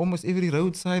 It's on almost every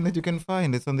road sign that you can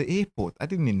find. It's on the airport. I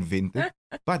didn't invent it,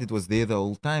 but it was there the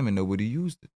whole time and nobody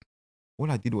used it. All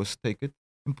I did was take it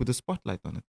and put a spotlight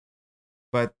on it.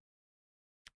 But,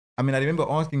 I mean, I remember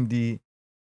asking D,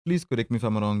 please correct me if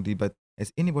I'm wrong, D, but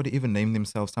has anybody ever named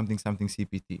themselves something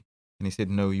CPT? And he said,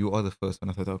 no, you are the first one.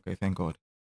 I thought, okay, thank God.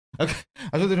 Okay.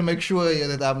 I wanted to make sure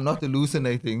that I'm not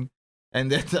hallucinating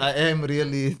and that I am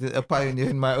really a pioneer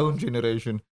in my own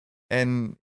generation.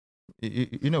 And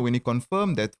you know, when he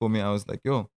confirmed that for me, I was like,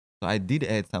 yo, so I did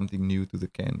add something new to the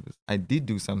canvas. I did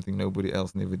do something nobody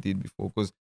else never did before.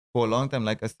 Because for a long time,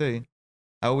 like I say,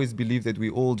 I always believed that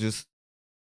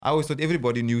I always thought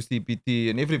everybody knew CPT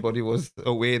and everybody was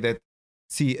aware that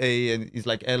CA and is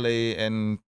like LA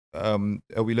and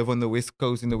we live on the West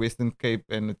Coast in the Western Cape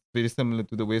and it's very similar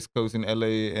to the West Coast in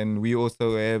LA and we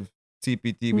also have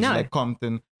CPT, which is like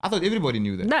Compton. I thought everybody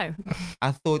knew that. No.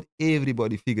 I thought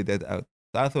everybody figured that out.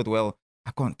 So I thought, well,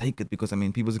 I can't take it because, I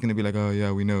mean, people's going to be like, oh,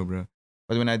 yeah, we know, bro.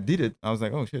 But when I did it, I was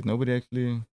like, oh, shit, nobody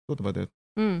actually thought about that.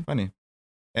 Funny.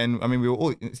 And, I mean, we were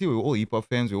all hip-hop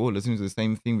fans. We were all listening to the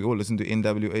same thing. We all listened to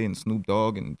NWA and Snoop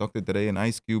Dogg and Dr. Dre and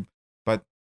Ice Cube. But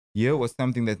here was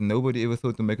something that nobody ever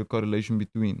thought to make a correlation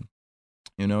between,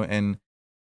 you know? And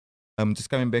just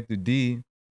coming back to D,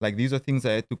 like, these are things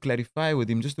I had to clarify with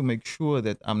him just to make sure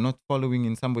that I'm not following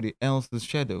in somebody else's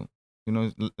shadow. You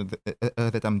know,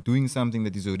 that I'm doing something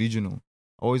that is original.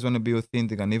 I always want to be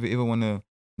authentic. I never ever want to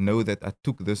know that I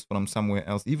took this from somewhere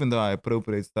else, even though I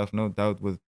appropriate stuff, no doubt,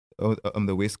 with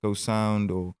the West Coast sound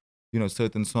or, you know,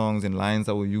 certain songs and lines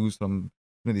I will use from,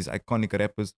 you know, these iconic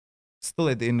rappers. Still,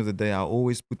 at the end of the day, I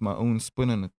always put my own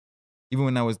spin on it. Even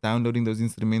when I was downloading those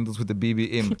instrumentals with the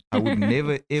BBM, I would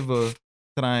never ever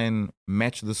try and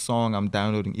match the song I'm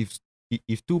downloading.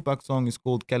 If Tupac's song is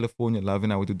called California Love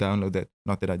and I were to download that,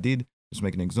 not that I did, just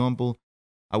make an example,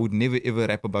 I would never ever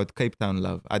rap about Cape Town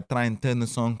love. I'd try and turn the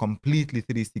song completely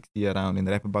 360 around and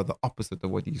rap about the opposite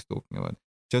of what he's talking about,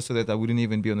 just so that I wouldn't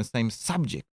even be on the same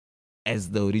subject as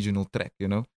the original track, you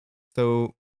know?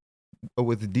 So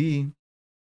with D,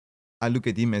 I look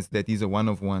at him as that he's a one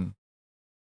of one.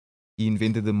 He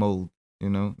invented the mold, you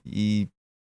know? He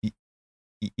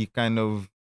kind of,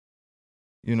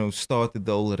 you know, started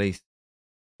the whole race.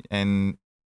 And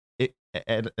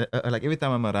like every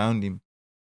time I'm around him,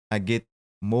 I get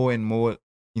more and more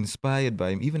inspired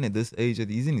by him. Even at this age, that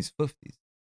he's in his 50s.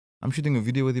 I'm shooting a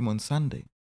video with him on Sunday.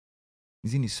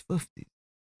 He's in his 50s. You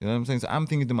know what I'm saying? So I'm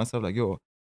thinking to myself, like, yo,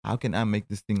 how can I make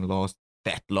this thing last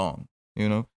that long? You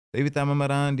know? So every time I'm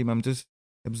around him, I'm just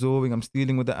absorbing. I'm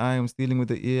stealing with the eye. I'm stealing with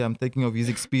the ear. I'm taking of his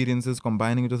experiences,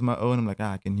 combining it with my own. I'm like,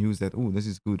 I can use that. Oh, this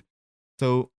is good.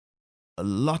 So a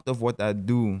lot of what I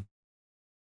do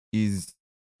is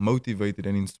motivated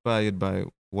and inspired by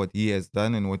what he has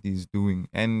done and what he's doing,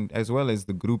 and as well as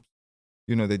the groups,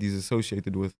 you know, that he's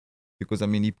associated with. Because, I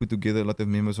mean, he put together a lot of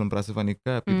members from Praça van die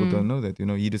Kaap. People don't know that, you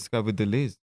know. He discovered the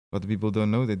Les. A lot of people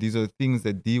don't know that. These are things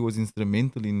that D was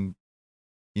instrumental in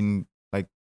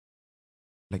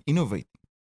like innovating,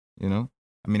 you know.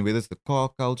 I mean, whether it's the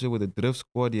car culture with the drift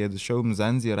squad, he had the show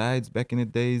Mzansi Rides back in the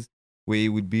days, where he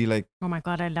would be like, oh my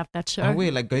God, I love that show.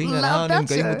 Like going around and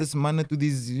going with this man to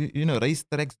these, you know,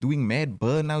 racetracks, doing mad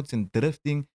burnouts and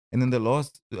drifting. And then the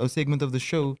last segment of the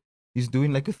show, he's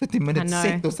doing like a 30-minute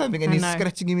set or something, and he's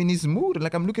scratching him in his mood.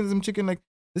 Like, I'm looking at some chicken like,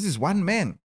 this is one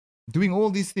man doing all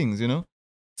these things, you know?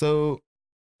 So,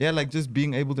 yeah, like just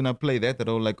being able to now play that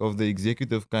role, like of the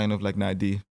executive kind of like, nah,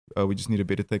 D, We just need a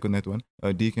better take on that one.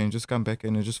 D, can you just come back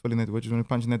and just fill in that word? You want to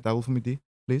punch in that double for me, D,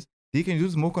 please? D, can you do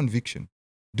this more conviction?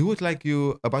 Do it like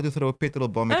you're about to throw a petrol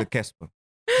bomb at a Casper.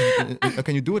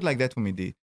 Can you do it like that for me,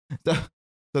 D? So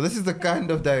this is the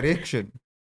kind of direction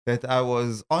that I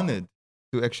was honored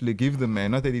to actually give the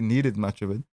man. Not that he needed much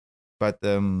of it, but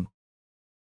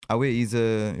Awe, he's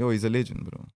a legend,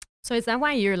 bro. So is that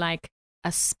why you're like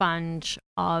a sponge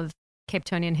of Cape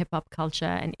Townian hip hop culture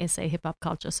and SA hip hop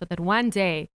culture, so that one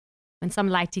day when some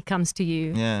lighty comes to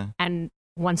you and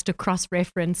wants to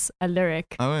cross-reference a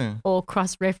lyric or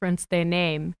cross-reference their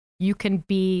name, you can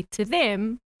be to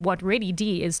them what Ready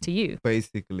D is to you.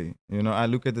 Basically, I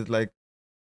look at it like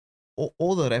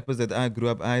all the rappers that I grew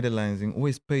up idolizing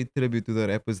always paid tribute to the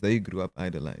rappers they grew up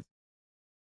idolizing.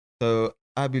 So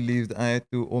I believed I had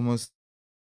to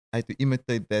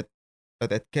imitate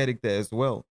that character as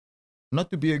well. Not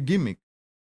to be a gimmick,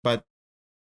 but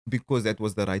because that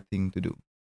was the right thing to do.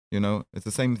 It's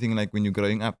the same thing like when you're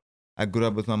growing up. I grew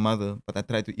up with my mother, but I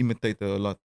tried to imitate her a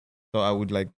lot. So I would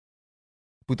like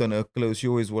put on her clothes. She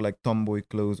always wore like tomboy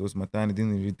clothes. Was my time. I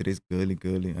didn't really dress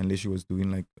girly unless she was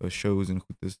doing like shows and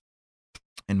goodies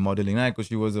and modeling. Because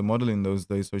she was a model in those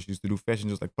days, so she used to do fashion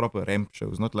just like proper ramp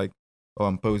shows, not like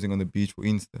I'm posing on the beach for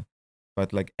Insta,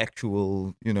 but like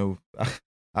actual,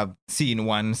 I've seen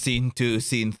 1, scene 2,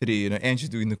 scene 3, and she's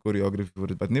doing the choreography for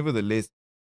it. But nevertheless,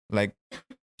 like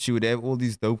she would have all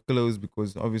these dope clothes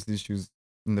because obviously she was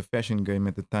in the fashion game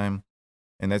at the time.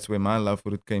 And that's where my love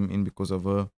for it came in because of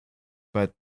her.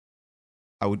 But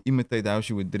I would imitate how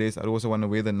she would dress. I'd also want to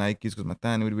wear the Nikes because my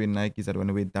Tanya would wear Nikes. I'd want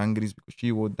to wear dangris because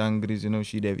she wore dangris.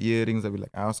 She'd have earrings. I'd be like,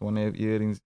 I also want to have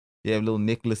earrings. She have little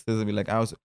necklaces. I'd be like,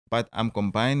 But I'm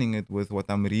combining it with what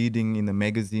I'm reading in the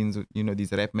magazines,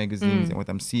 these rap magazines, and what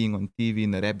I'm seeing on TV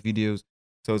in the rap videos.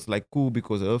 So it's like cool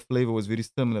because her flavor was very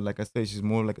similar. Like I said, she's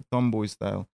more like a tomboy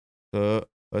style. So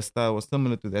her style was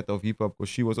similar to that of hip hop because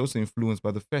she was also influenced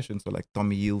by the fashion. So like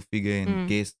Tommy Hilfiger and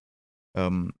Guess,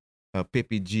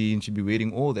 Peppy G, and she'd be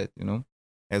wearing all that,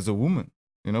 as a woman,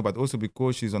 But also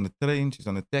because she's on the train, she's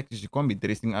on the taxi, she can't be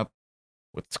dressing up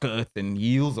with skirts and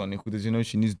heels on it. Because,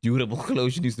 she needs durable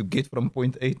clothes. She needs to get from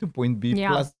point A to point B. Yeah.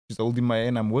 Plus, she's holding my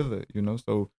hand. I'm with her,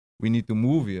 So we need to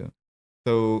move here.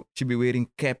 So she'd be wearing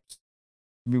caps.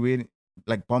 She'd be wearing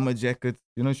like bomber jackets.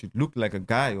 She looked like a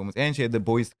guy almost. And she had the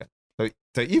boys cut.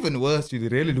 So even worse, she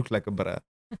really looked like a bra.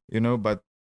 But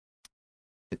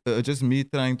just me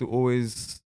trying to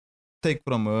always take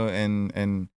from her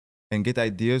and get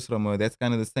ideas from her. That's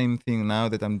kind of the same thing now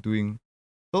that I'm doing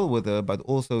still with her, but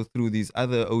also through these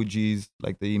other OGs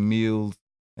like the Emils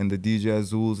and the DJ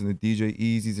Azuls and the DJ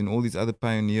Easies and all these other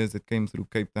pioneers that came through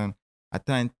Cape Town. I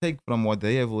try and take from what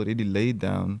they have already laid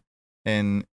down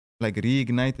and like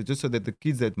reignite it just so that the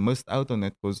kids that missed out on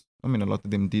it, because a lot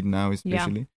of them did now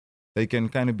especially, they can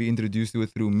kind of be introduced to it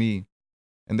through me.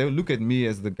 And they'll look at me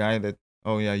as the guy that,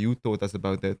 oh yeah, you taught us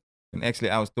about that. And actually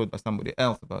I was taught by somebody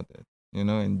else about that,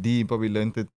 and D probably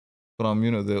learned it from,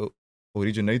 the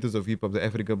originators of hip-hop, the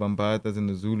Africa Bambatas and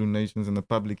the Zulu Nations and the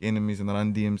Public Enemies and the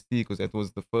Run DMC, because that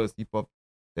was the first hip-hop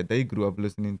that they grew up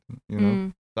listening to,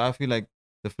 So I feel like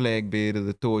the flag bearer,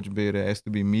 the torch bearer has to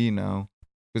be me now.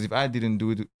 Because if I didn't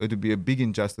do it, it would be a big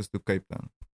injustice to Cape Town.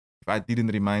 If I didn't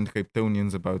remind Cape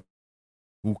Townians about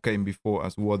who came before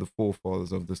us, who are the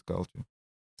forefathers of this culture.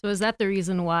 So is that the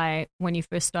reason why when you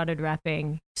first started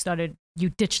rapping, you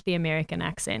ditched the American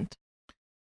accent?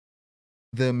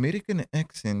 The American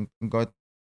accent got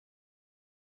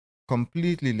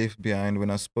completely left behind when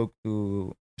I spoke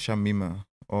to Shamima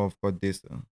of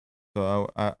Godessa. So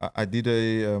I did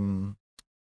a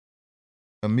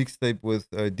mixtape with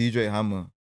DJ Hammer.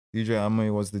 DJ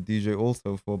Hammer was the DJ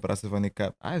also for Brasse van die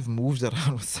Kaap. I've moved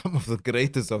around with some of the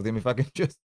greatest of them. If I can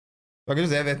just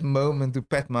have that moment to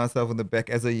pat myself on the back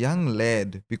as a young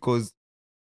lad, because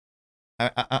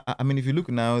I mean, if you look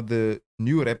now, the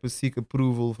new rappers seek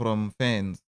approval from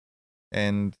fans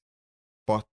and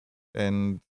bots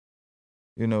and,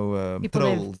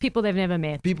 trolls. People they've never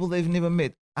met. People they've never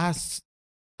met. I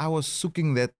was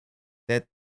seeking that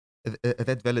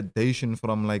validation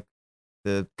from like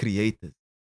the creators.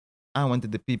 I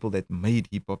wanted the people that made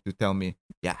hip hop to tell me,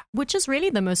 yeah. Which is really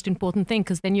the most important thing,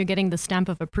 because then you're getting the stamp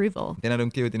of approval. Then I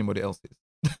don't care what anybody else is.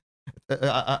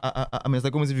 I mean, it's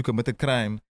like almost if you commit a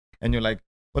crime and you're like,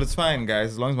 well, it's fine,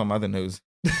 guys, as long as my mother knows.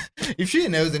 If she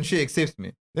knows and she accepts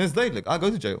me, then it's like, I'll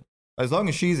go to jail. As long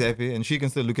as she's happy and she can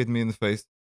still look at me in the face,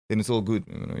 then it's all good,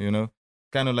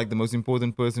 Kind of like the most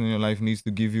important person in your life needs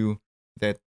to give you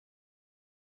that,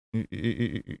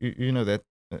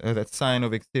 that sign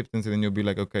of acceptance, and then you'll be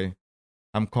like, okay,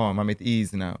 I'm calm. I'm at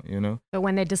ease now, you know. But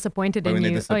when they're disappointed But in when you,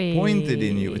 they're disappointed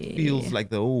in you, it oy. feels like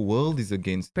the whole world is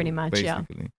against Pretty you, much, yeah.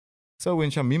 basically. So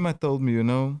when Shamima told me, you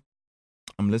know,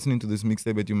 I'm listening to this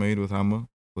mixtape that you made with Hammer.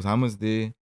 Because Hammer's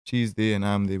there, she's there, and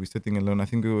I'm there. We're sitting alone. I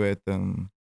think we were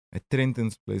at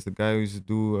Trenton's place. The guy who used to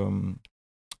do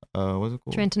what's it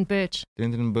called? Trenton Birch.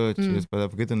 Trenton Birch, yes, but I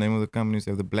forget the name of the company. So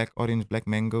they have the Black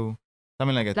Mango,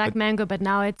 something like that. Black But Mango, but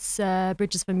now it's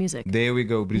Bridges for Music. there we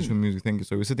go, Bridge for Music. Thank you.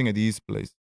 So we're sitting at his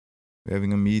place. We're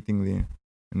having a meeting there,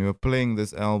 and we were playing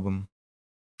this album.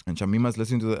 And Shamima's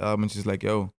listening to the album, and she's like,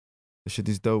 "Yo, this shit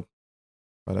is dope.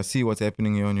 But I see what's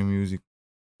happening here on your music.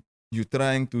 You're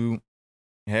trying to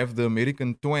have the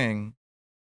American twang,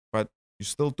 but you're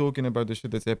still talking about the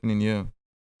shit that's happening here.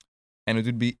 And it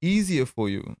would be easier for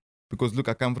you because look,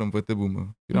 I come from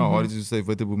Witeboom. You know how hard it is to say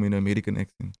Witeboom in an American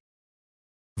accent?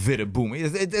 Witeboom.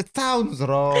 It sounds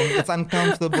wrong. It's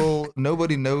uncomfortable.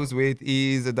 Nobody knows where it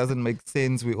is. It doesn't make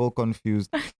sense. We're all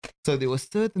confused. So there were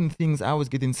certain things I was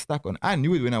getting stuck on. I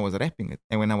knew it when I was rapping it.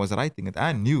 And when I was writing it,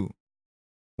 I knew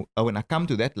when I come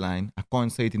to that line, I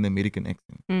can't say it in the American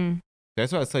accent.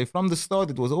 That's why I say from the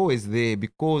start, it was always there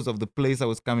because of the place I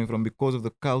was coming from, because of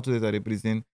the culture that I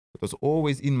represent. It was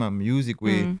always in my music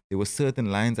where there were certain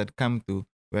lines I'd come to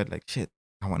where I'd like, shit,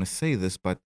 I want to say this,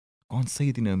 but I can't say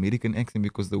it in an American accent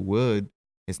because the word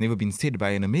has never been said by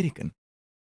an American.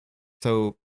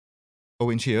 So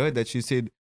when she heard that, she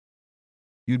said,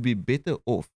 you'd be better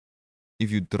off if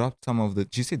you dropped some of the,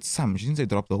 she said some, she didn't say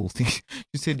drop the whole thing.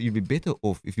 She said, you'd be better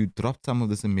off if you dropped some of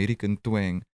this American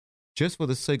twang just for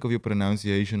the sake of your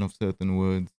pronunciation of certain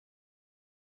words.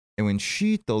 And when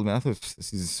she told me, I thought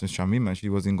this is Shamima, she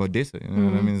was in Godessa, you know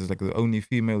what I mean? It's like the only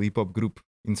female hip-hop group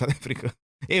in South Africa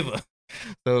ever.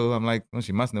 So I'm like, well,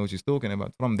 she must know what she's talking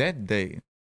about. From that day,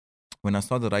 when I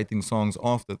started writing songs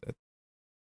after that,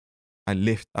 I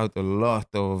left out a lot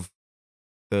of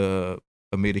the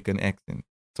American accent.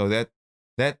 So that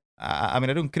I mean,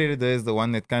 I don't credit her as the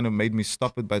one that kind of made me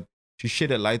stop it, but she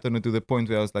shed a light on it to the point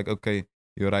where I was like, okay,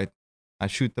 you're right. I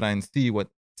should try and see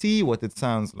what it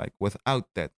sounds like without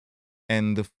that.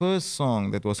 And the first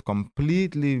song that was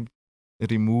completely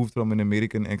removed from an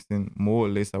American accent, more or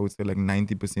less, I would say like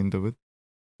 90% of it,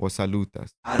 was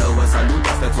Salutas.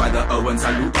 Salutas, that's why the O and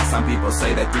Salutas. Some people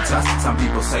say that we trust, some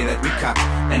people say that we cut.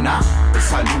 And now,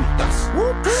 Salutas,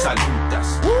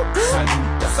 Salutas,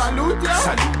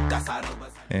 Salutas,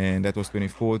 Salutas. And that was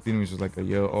 2014, which was like a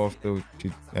year after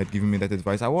she had given me that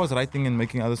advice. I was writing and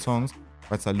making other songs,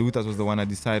 but Salutas was the one I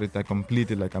decided I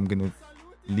completed, like I'm going to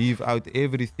leave out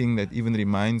everything that even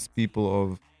reminds people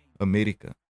of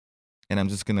America. And I'm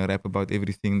just going to rap about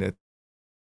everything that,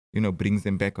 you know, brings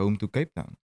them back home to Cape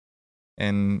Town.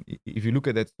 And if you look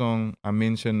at that song, I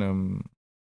mentioned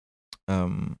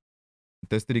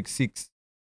District 6,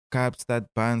 Kaapstad,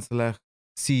 Baanslag,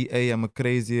 CA, I'm a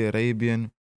Crazy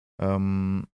Arabian,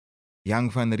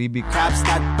 Young van Riebeeck.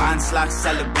 Kaapstad, Baanslag,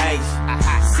 celebration.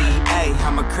 CA,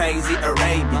 I'm a Crazy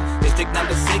Arabian. District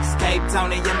number 6, Cape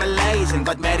Town, and Malaysian.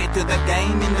 Got married to the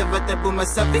game in the Witeboom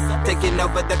Pacific. Taking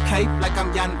over the Cape like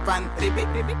I'm Jan van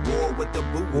Riebeeck. War with the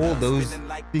boo. All those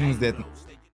things that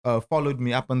followed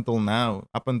me up until now,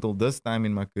 up until this time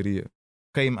in my career,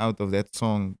 came out of that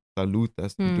song,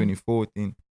 Salutas, in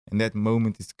 2014. And that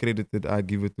moment is credited, I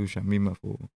give it to Shamima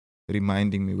for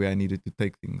reminding me where I needed to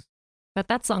take things. But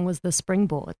that song was the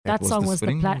springboard. That song was the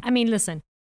plan. springboard. I mean, listen,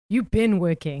 you've been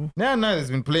working No,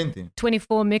 there's been plenty.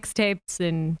 24 mixtapes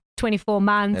in 24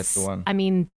 months. That's the one. I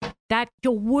mean, that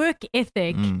your work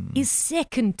ethic is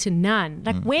second to none.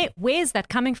 Like, where's that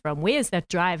coming from? Where's that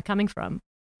drive coming from?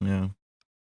 Yeah.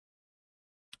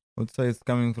 I would say it's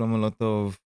coming from a lot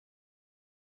of.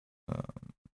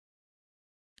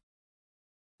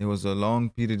 There was a long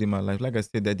period in my life, like I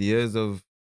said, that years of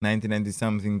 1990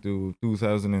 something to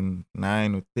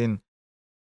 2009 or 10.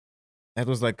 That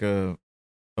was like a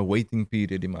waiting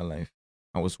period in my life.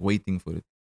 I was waiting for it.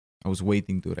 I was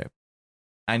waiting to rap.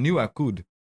 I knew I could,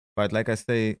 but like I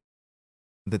say,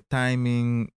 the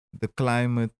timing, the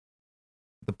climate,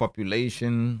 the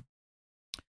population,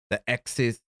 the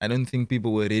access, I don't think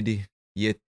people were ready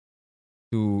yet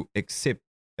to accept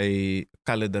a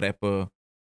colored rapper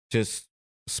just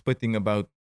spitting about,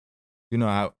 you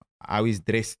know, how he's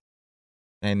dressed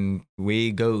and where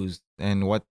he goes and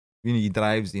what, you know, he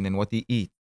drives in and what he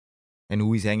eats and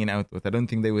who he's hanging out with. I don't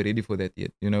think they were ready for that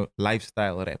yet. You know,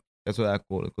 lifestyle rap. That's what I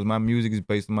call it, because my music is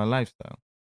based on my lifestyle.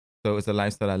 So it's a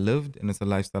lifestyle I lived and it's a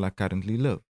lifestyle I currently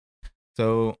live.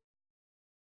 So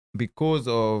because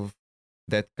of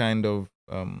that kind of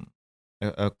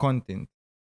content,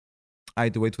 I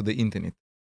had to wait for the internet,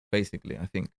 basically, I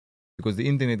think, because the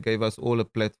internet gave us all a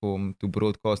platform to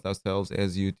broadcast ourselves,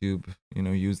 as YouTube,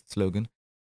 used the slogan.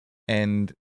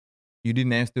 And you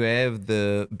didn't have to have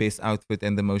the best outfit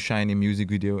and the most shiny music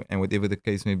video and whatever the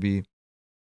case may be.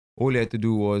 All you had to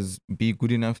do was be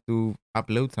good enough to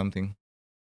upload something.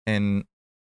 And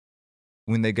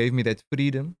when they gave me that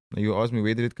freedom, you asked me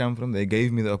where did it come from? They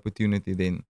gave me the opportunity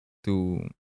then to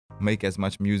make as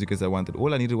much music as I wanted.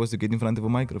 All I needed was to get in front of a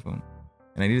microphone.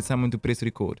 And I needed someone to press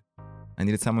record. I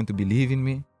needed someone to believe in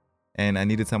me. And I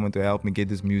needed someone to help me get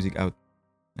this music out.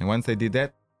 And once I did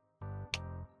that,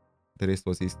 the rest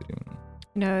was history.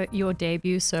 Your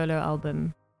debut solo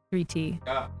album, 3T.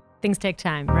 Things take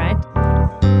time, right?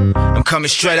 I'm coming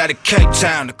straight out of Cape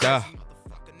Town.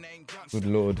 Good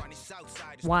Lord.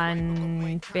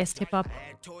 Won best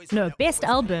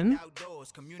album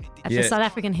at the South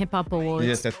African Hip Hop Awards.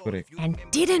 Yes, that's correct. And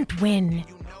didn't win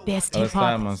best hip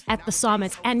hop at the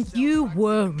Summits. And you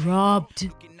were robbed.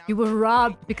 You were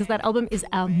robbed because that album is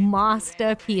a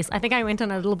masterpiece. I think I went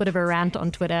on a little bit of a rant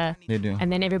on Twitter. They do.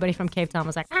 And then everybody from Cape Town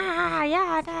was like,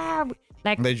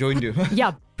 like they joined you.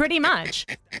 Yeah, pretty much.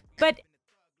 But,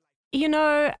 in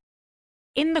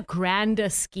the grander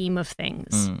scheme of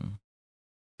things,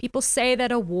 people say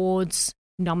that awards,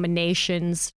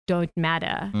 nominations don't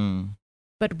matter.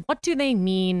 But what do they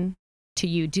mean to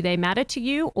you? Do they matter to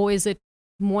you? Or is it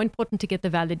more important to get the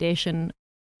validation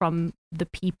from the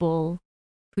people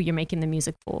who you're making the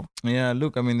music for? Yeah,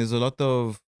 look, I mean, there's a lot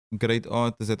of great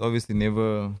artists that obviously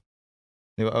never,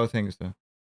 oh, thank you, sir.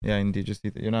 Yeah, indeed, just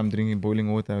eat it. I'm drinking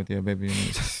boiling water out here, baby.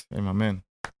 Hey, my man.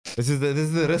 This is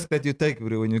the risk that you take,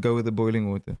 bro, when you go with the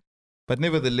boiling water. But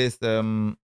nevertheless,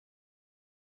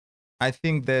 I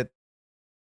think that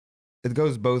it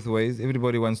goes both ways.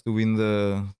 Everybody wants to win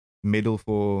the medal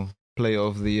for Player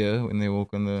of the Year when they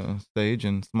walk on the stage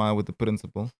and smile with the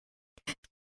principal.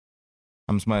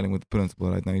 I'm smiling with the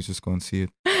principal right now. You just can't see it.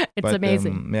 It's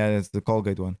amazing. Yeah, it's the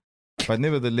Colgate one. But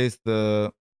nevertheless,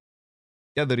 the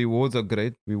rewards are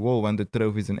great. We all won the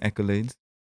trophies and accolades.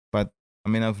 But I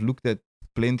mean, I've looked at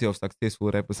plenty of successful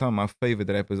rappers. Some of my favorite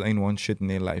rappers ain't won shit in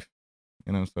their life.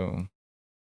 So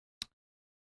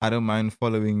I don't mind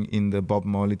following in the Bob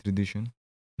Marley tradition.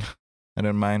 I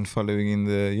don't mind following in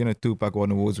the, Tupac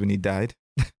won awards when he died.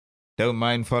 Don't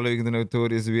mind following the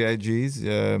Notorious B.I.G.'s.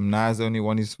 Nas only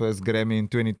won his first Grammy in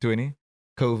 2020.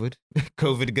 COVID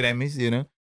Grammys,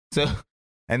 So,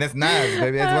 and that's Nas,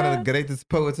 baby. That's one of the greatest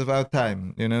poets of our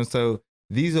time, So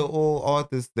these are all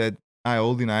artists that I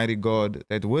hold in high regard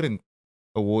that weren't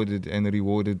awarded and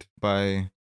rewarded by,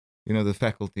 the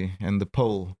faculty and the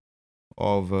poll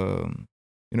of,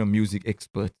 music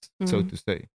experts, so to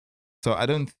say. So I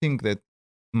don't think that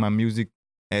my music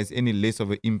has any less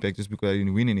of an impact just because I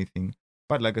didn't win anything.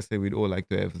 But like I said, we'd all like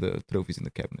to have the trophies in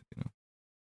the cabinet,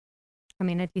 I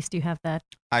mean, at least you have that.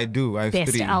 I do. I have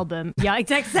best 3. album. Yeah,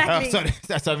 exactly. Sorry.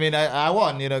 I mean, I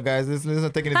won, guys. Let's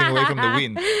not take anything away from the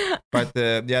win. But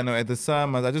at the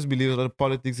Summers, I just believe there's a lot of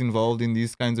politics involved in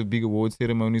these kinds of big award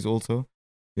ceremonies also.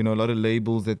 A lot of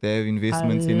labels that have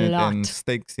investments in it and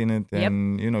stakes in it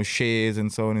and, shares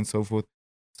and so on and so forth.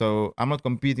 So I'm not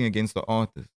competing against the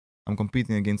artist. I'm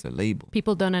competing against a label.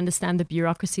 People don't understand the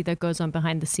bureaucracy that goes on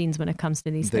behind the scenes when it comes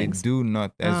to these things. They do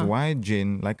not. As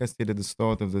YGen, like I said at the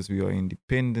start of this, we are an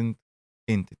independent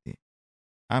entity.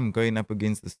 I'm going up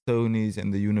against the Sonys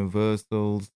and the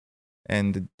Universals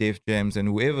and the Def Jams and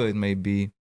whoever it may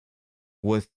be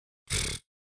with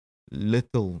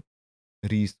little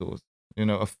resource,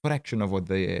 a fraction of what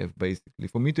they have, basically.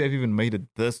 For me to have even made it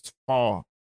this far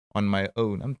on my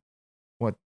own, I'm,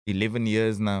 11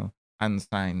 years now,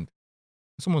 unsigned.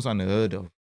 It's almost unheard of.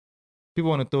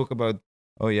 People want to talk about,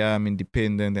 oh yeah, I'm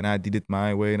independent and I did it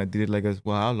my way and I did it like this.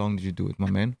 Well, how long did you do it, my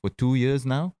man? For 2 years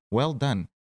now? Well done.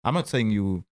 I'm not saying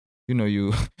you're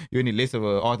any less of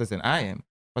an artist than I am.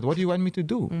 But what do you want me to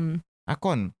do? I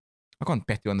can't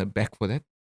pat you on the back for that.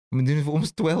 I've been doing it for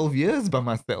almost 12 years by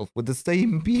myself with the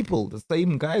same people, the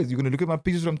same guys. You're going to look at my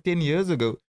pictures from 10 years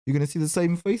ago. You're going to see the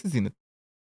same faces in it.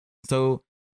 So,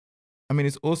 I mean,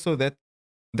 it's also that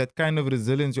kind of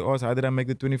resilience. You ask, how did I make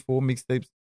the 24 mixtapes?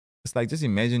 It's like, just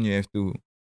imagine you have to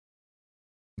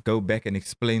go back and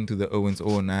explain to the Owens,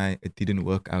 oh, nah, it didn't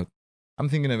work out. I'm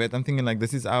thinking of it. I'm thinking like,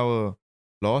 this is our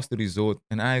last resort.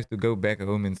 And I have to go back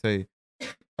home and say,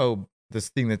 oh, this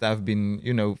thing that I've been,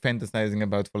 fantasizing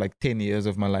about for like 10 years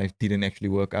of my life didn't actually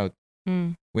work out.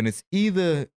 When it's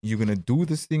either you're going to do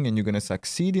this thing and you're going to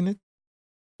succeed in it,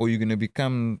 or you're going to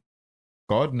become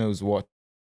God knows what.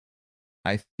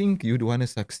 I think you'd want to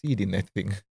succeed in that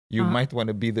thing. You might want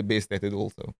to be the best at it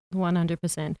also.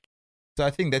 100%. So I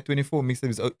think that 24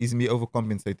 mixtape is me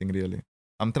overcompensating, really.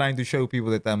 I'm trying to show people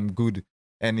that I'm good.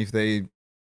 And if they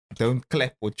don't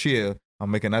clap or cheer, I'll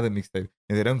make another mixtape.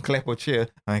 If they don't clap or cheer,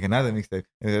 I'll make another mixtape.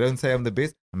 If they don't say I'm the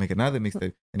best, I'll make another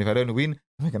mixtape. And if I don't win,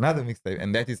 I'll make another mixtape.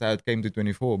 And that is how it came to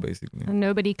 24, basically. And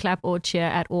nobody clap or cheer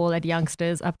at all at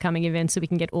Youngsters' upcoming events so we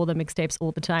can get all the mixtapes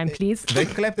all the time, please. They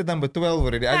clapped at number 12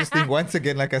 already. I just think, once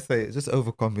again, like I say, it's just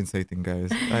overcompensating,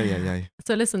 guys. Ay.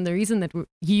 So listen, the reason that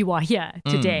you are here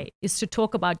today is to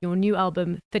talk about your new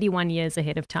album, 31 Years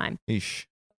Ahead of Time. Ish.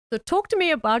 So talk to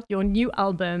me about your new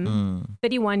album,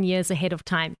 31 Years Ahead of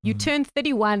Time. You turned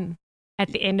 31 at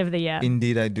the end of the year.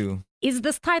 Indeed, I do. Is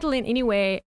this title in any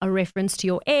way a reference to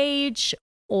your age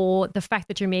or the fact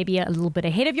that you're maybe a little bit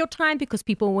ahead of your time because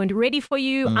people weren't ready for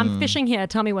you? I'm fishing here.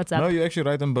 Tell me what's up. No, you're actually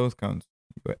right on both counts.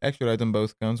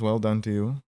 Well done to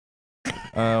you.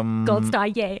 Gold star,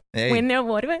 yay. Hey. Win the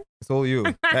award. It's all you.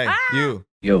 Hey, you.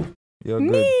 You. You're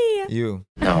good. Me. You.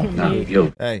 No, no,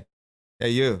 you. Hey,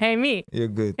 you. Hey, me. You're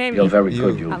good. Hey, me. You're very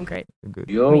good, you. I'm great. You're good.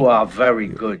 You are very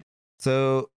good.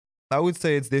 So I would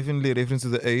say it's definitely a reference to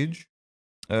the age.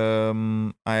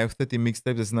 I have 30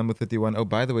 mixtapes. That's number 31. Oh,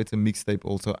 by the way, it's a mixtape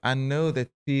also. I know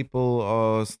that people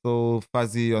are still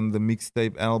fuzzy on the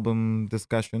mixtape album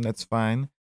discussion. That's fine.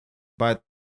 But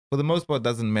for the most part, it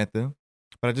doesn't matter.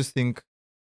 But I just think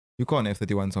you can't have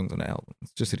 31 songs on an album.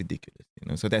 It's just ridiculous,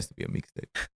 So it has to be a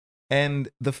mixtape. And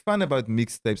the fun about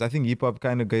mixtapes, I think hip hop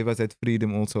kind of gave us that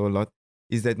freedom also a lot,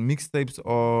 is that mixtapes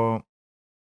are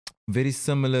very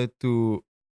similar to,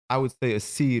 I would say, a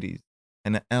series,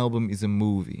 and an album is a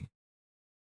movie.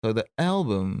 So the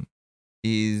album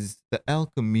is the El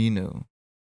Camino,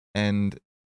 and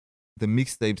the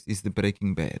mixtapes is the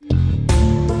Breaking Bad.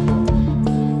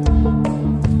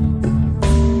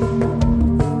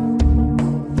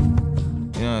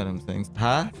 You know what I'm saying?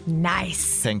 Huh?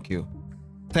 Nice. Thank you.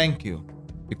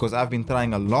 Because I've been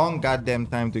trying a long goddamn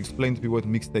time to explain to people what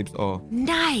mixtapes are.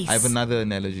 Nice. I have another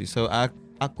analogy. So I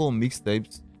call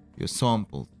mixtapes your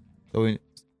samples.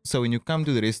 So when you come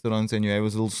to the restaurants and you have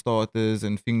those little starters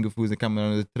and finger foods that come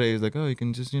out of the trays, like, oh, you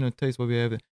can just, taste what we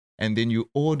have. And then you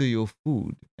order your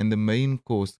food and the main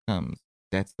course comes.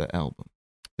 That's the album.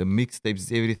 The mixtapes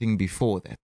is everything before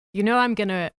that. I'm going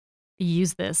to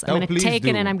use this. I'm going to take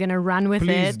it and I'm going to run with it.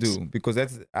 Please do, because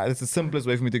that's the simplest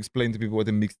way for me to explain to people what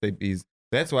a mixtape is.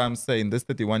 That's why I'm saying this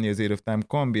 31 Years Ahead of Time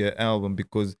can't be an album,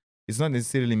 because it's not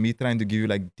necessarily me trying to give you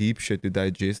like deep shit to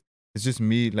digest. It's just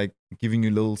me like giving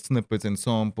you little snippets and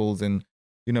samples and,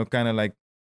 kind of like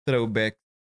throwback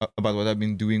about what I've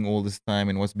been doing all this time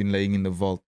and what's been laying in the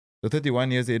vault. So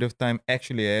 31 Years Ahead of Time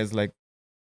actually has like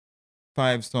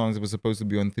 5 songs that were supposed to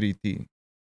be on 3T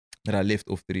that I left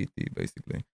off 3T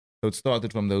basically. So it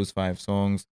started from those 5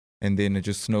 songs and then it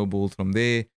just snowballed from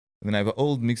there. And then I have an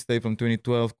old mixtape from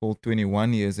 2012 called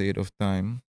 21 Years Ahead of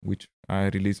Time, which I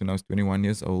released when I was 21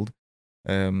 years old.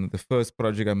 The first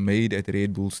project I made at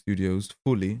Red Bull Studios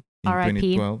fully in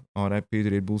R.I.P. 2012. R.I.P.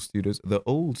 Red Bull Studios. The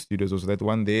old studios was that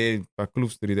one there,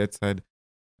 Kloof Street, that side.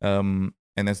 And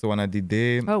that's the one I did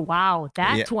there. Oh, wow.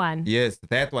 That one. Yes,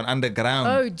 that one, underground.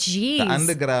 Oh, geez. The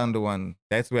underground one.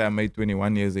 That's where I made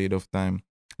 21 Years Ahead of Time.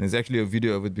 And there's actually a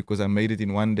video of it because I made it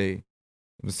in one day.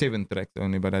 It was 7 tracks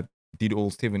only, but I did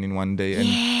all 7 in one day. And,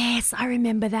 yes, I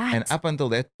remember that. and up until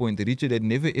that point, Richard had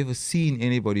never ever seen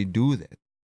anybody do that.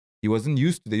 He wasn't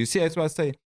used to that. You see, that's why I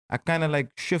say I kind of like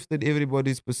shifted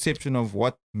everybody's perception of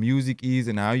what music is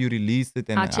and how you release it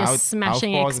and how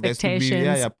smashing fast it has to be.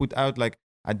 expectations. Yeah, put out like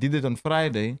I did it on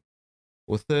Friday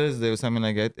or Thursday or something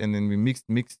like that, and then we mixed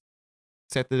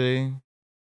Saturday,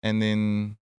 and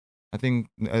then I think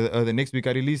the next week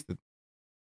I released it,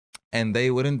 and they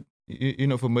weren't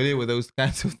familiar with those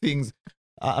kinds of things.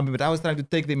 But I was trying to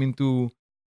take them into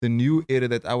the new era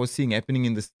that I was seeing happening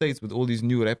in the States with all these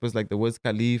new rappers like the Wiz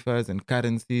Khalifas and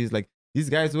Currencies. Like these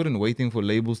guys weren't waiting for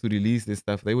labels to release this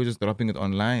stuff. They were just dropping it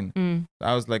online. So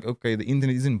I was like, okay, the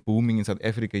internet isn't booming in South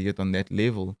Africa yet on that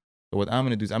level. So what I'm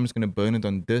going to do is I'm just going to burn it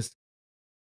on disc,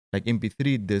 like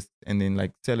MP3 disc, and then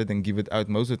like sell it and give it out.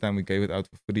 Most of the time we gave it out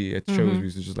for free at shows. We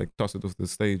used to just like toss it off the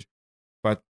stage.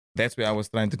 But that's where I was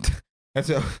trying to, that's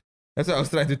where I was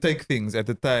trying to take things at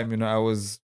the time. I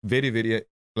was very, very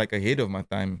like ahead of my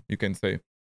time, you can say.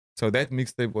 So that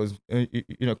mixtape was,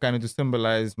 kind of to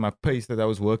symbolize my pace that I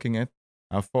was working at,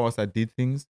 how fast I did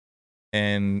things.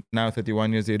 And now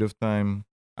 31 years ahead of time,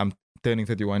 I'm turning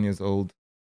 31 years old.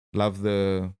 Love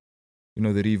the,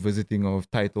 the revisiting of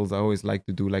titles. I always like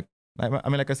to do like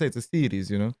I said, it's a series,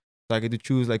 So I get to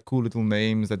choose like cool little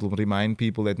names that will remind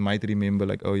people that might remember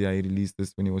like, oh yeah, he released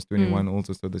this when he was 21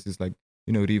 also. So this is like,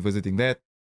 revisiting that.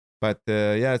 But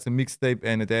it's a mixtape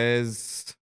and it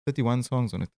has 31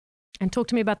 songs on it. And talk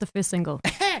to me about the first single.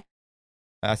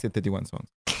 I said 31 songs.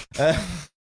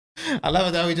 I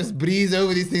love it how we just breeze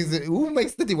over these things. Who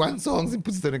makes 31 songs and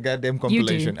puts it in a goddamn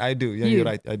compilation? I do. Yeah, you're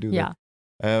right. I do Yeah.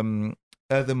 that.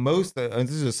 The most, and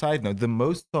this is a side note, the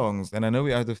most songs, and I know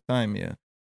we're out of time here,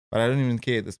 but I don't even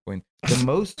care at this point. The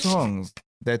most songs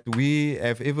that we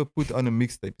have ever put on a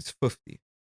mixtape is 50.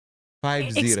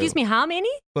 50. Excuse me, how many?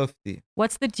 50.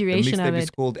 What's the The duration of mixtape is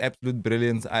it? called Absolute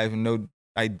Brilliance. I have no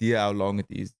idea how long it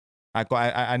is.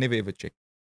 I never ever checked.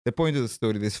 The point of the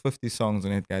story, there's 50 songs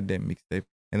on that goddamn mixtape.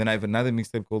 And then I have another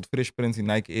mixtape called Fresh Prince in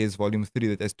Nike Airs Volume 3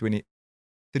 that has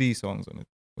 23 songs on it,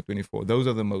 or 24. Those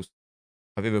are the most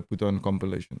I've ever put on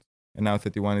compilations. And now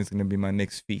 31 is going to be my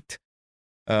next feat.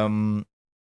 So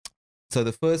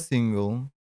the first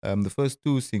single, the first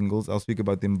two singles, I'll speak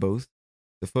about them both.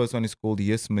 The first one is called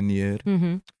Yes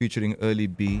Meneer, featuring Early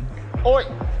B. Oi,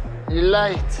 you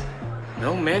late?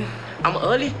 No, man. I'm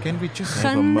early. Can we just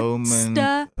have a moment?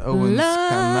 Owens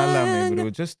Kanala, me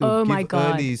bro. Just to give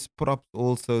Early his props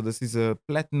also. This is a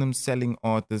platinum selling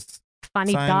artist.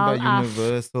 Funny signed by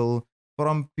Universal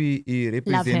from PE,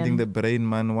 representing the Brain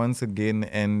Man once again.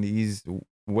 And he's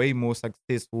way more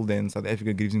successful than South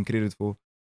Africa gives him credit for.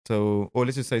 So, or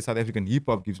let's just say South African hip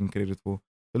hop gives him credit for.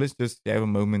 So let's just have a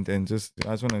moment and I just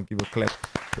want to give a clap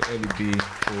to Early B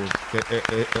for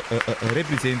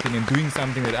representing and doing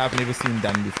something that I've never seen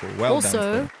done before. Well done.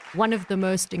 Also, one of the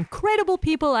most incredible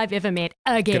people I've ever met.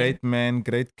 Again. Great man,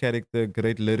 great character,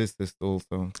 great lyricist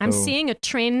also. I'm seeing a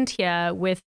trend here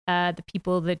with the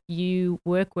people that you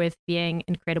work with being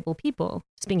incredible people.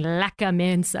 Just being lekker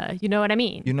mense. You know what I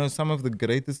mean? You know, some of the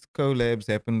greatest collabs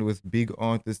happened with big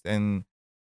artists and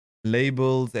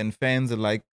labels and fans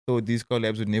alike. Thought these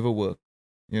collabs would never work.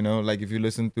 You know, like if you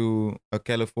listen to a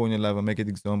California Love, I'll make an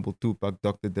example, Tupac,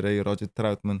 Dr. Dre, Roger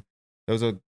Troutman. Those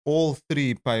are all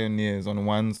three pioneers on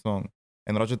one song.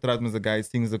 And Roger Troutman's the guy who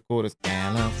sings the chorus,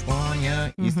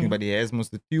 California. He's singing, but he has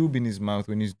most of the tube in his mouth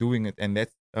when he's doing it. And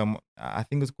that's, I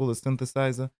think it's called a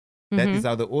synthesizer. That is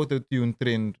how the auto-tune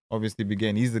trend obviously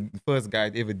began. He's the first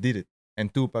guy that ever did it.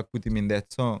 And Tupac put him in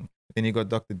that song. Then you got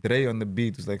Dr. Dre on the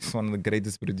beat, who's like one of the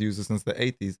greatest producers since the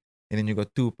 80s. And then you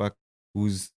got Tupac,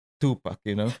 who's Tupac,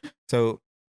 you know? So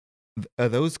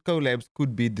those collabs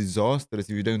could be disastrous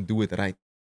if you don't do it right.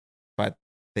 But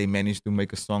they managed to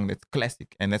make a song that's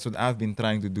classic. And that's what I've been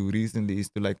trying to do recently, is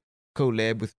to like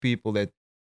collab with people that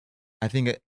I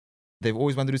think they've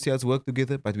always wanted to see us work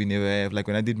together, but we never have. Like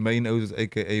when I did Main O's with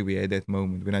AKA, we had that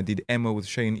moment. When I did Ammo with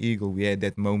Shane Eagle, we had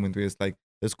that moment where it's like,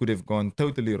 this could have gone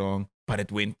totally wrong, but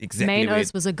it went exactly Main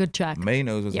O's was a good track. Main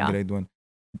O's was a great one.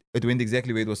 It went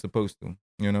exactly where it was supposed to,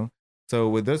 you know? So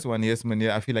with this one, Yes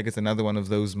Meneer, I feel like it's another one of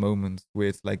those moments where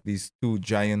it's like these two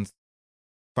giants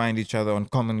find each other on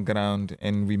common ground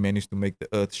and we manage to make the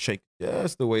earth shake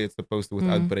just the way it's supposed to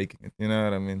without breaking it. You know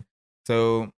what I mean?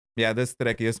 So yeah, this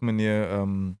track, Yes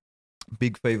Meneer,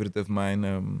 big favorite of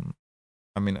mine.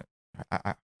 I mean, I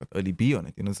got Early B on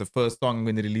it. You know, it's the first song I'm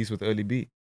going to release with Early B,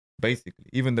 basically.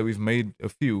 Even though we've made a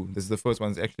few, this is the first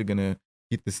one that's actually going to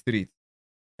hit the streets.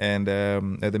 And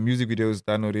the music video is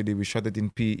done already. We shot it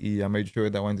in PE. I made sure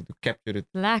that I wanted to capture it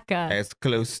as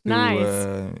close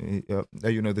to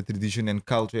you know, the tradition and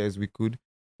culture as we could.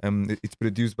 It's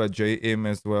produced by JM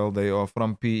as well. They are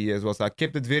from PE as well. So I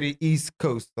kept it very East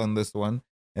Coast on this one.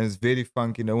 And it's very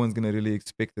funky. No one's going to really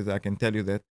expect it. I can tell you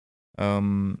that.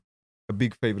 A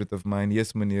big favorite of mine,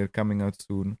 Yes Meneer, coming out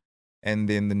soon. And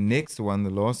then the next one,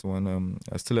 the last one,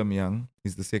 Slim Young,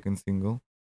 is the second single.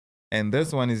 And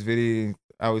this one is very,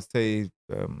 I would say,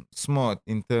 smart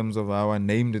in terms of how I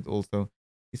named it also.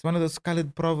 It's one of those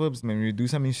colored proverbs, man. When you do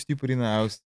something stupid in the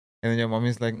house, and then your mom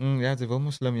is like, yeah, it's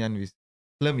almost Slim Jan.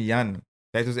 Slim Jan.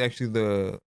 That was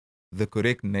actually the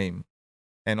correct name.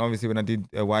 And obviously when I did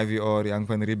YVR, Young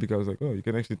Van Riebeeck, I was like, oh, you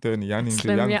can actually turn Jan into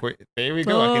Slim, Young. There we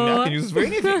go. I can use it for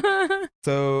anything.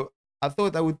 So I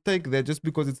thought I would take that just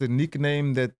because it's a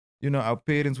nickname that, you know, our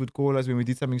parents would call us when we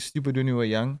did something stupid when we were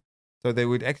young. So they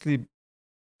would actually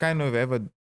kind of have a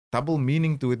double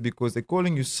meaning to it because they're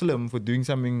calling you slim for doing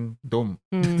something dumb,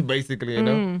 basically, you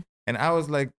know? And I was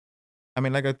like, I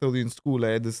mean, like I told you in school, I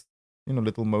had this, you know,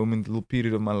 little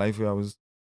period of my life where I was,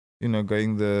 you know,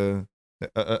 going the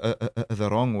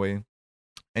wrong way.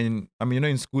 And I mean, you know,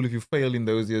 in school, if you fail in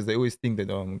those years, they always think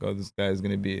that, oh my God, this guy is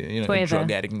going to be, you know, a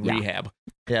drug addict in rehab.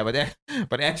 Yeah,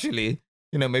 but actually,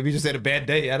 you know, maybe you just had a bad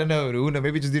day. I don't know.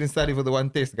 Maybe you just didn't study for the one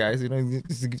test, guys. You know,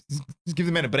 just give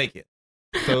the man a break here.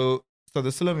 So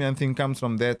the Slim Jan thing comes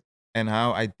from that and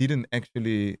how I didn't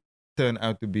actually turn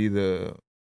out to be the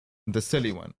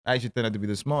silly one. I actually turned out to be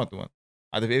the smart one.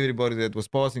 Out of everybody that was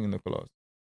passing in the class.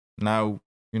 Now,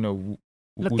 you know,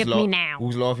 look at me now.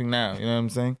 Who's laughing now? You know what I'm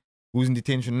saying? Who's in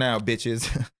detention now, bitches?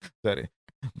 Sorry.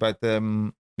 But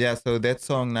yeah, so that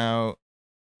song now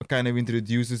kind of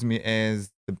introduces me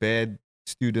as the bad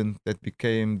student that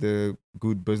became the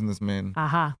good businessman.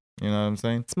 Aha. You know what I'm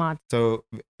saying? Smart. So,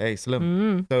 hey, Slim.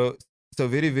 Mm. So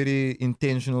very, very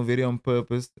intentional, very on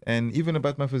purpose. And even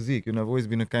about my physique, I've always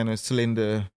been a kind of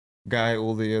slender guy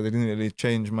all the years. I didn't really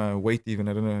change my weight even.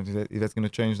 I don't know if that's going to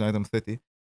change now that I'm 30.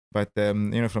 But,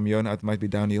 from here on out, it might be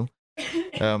downhill.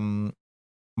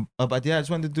 But yeah, I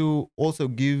just wanted to also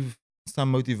give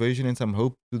some motivation and some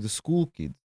hope to the school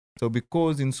kids. So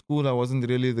because in school, I wasn't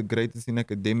really the greatest in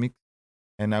academics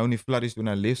and I only flourished when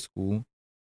I left school,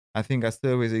 I think I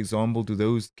serve as an example to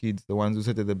those kids, the ones who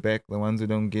sit at the back, the ones who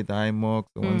don't get high marks,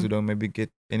 the ones who don't maybe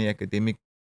get any academic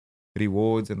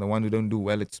rewards, and the ones who don't do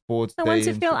well at sports. The ones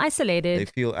who feel isolated. They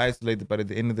feel isolated, but at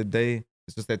the end of the day,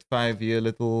 it's just that 5-year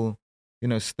little,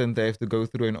 stint they have to go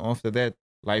through, and after that,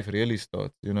 life really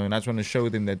starts, And I just want to show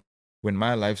them that when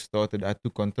my life started, I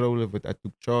took control of it, I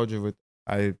took charge of it.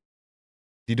 I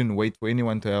didn't wait for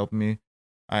anyone to help me.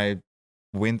 I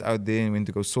went out there and went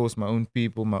to go source my own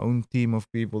people, my own team of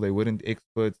people. They weren't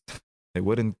experts. They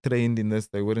weren't trained in this.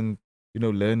 They weren't,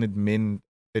 learned men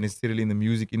necessarily in the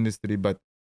music industry, but,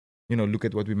 look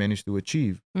at what we managed to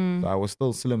achieve. So I was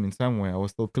still slim in some way. I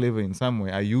was still clever in some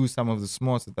way. I used some of the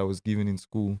smarts that I was given in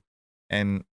school,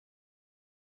 and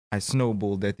I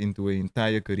snowballed that into an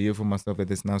entire career for myself that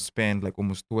has now spanned like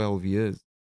almost 12 years.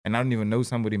 And I don't even know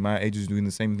somebody my age who's doing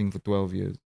the same thing for 12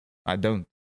 years. I don't.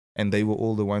 And they were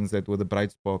all the ones that were the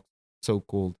bright sparks,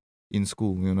 so-called, in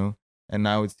school, And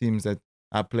now it seems that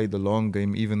I played the long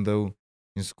game, even though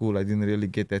in school I didn't really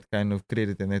get that kind of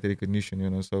credit and that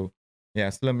recognition, So, yeah,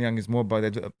 Slim Young is more about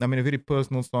that. I mean, a very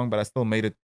personal song, but I still made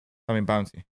it.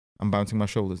 Bouncy. I'm bouncing my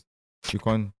shoulders. You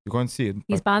can't see it.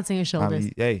 He's bouncing his shoulders.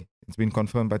 Hey, it's been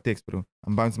confirmed by text, bro.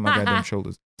 I'm bouncing my goddamn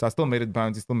shoulders. So I still made it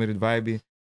bouncy, still made it vibey.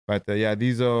 But yeah,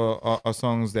 these are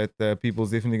songs that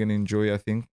people's definitely going to enjoy, I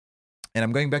think. And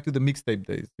I'm going back to the mixtape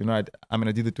days.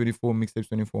 I did the 24 mixtapes,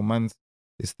 24 months.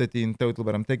 It's 30 in total,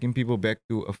 but I'm taking people back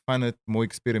to a funner, more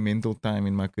experimental time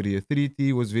in my career.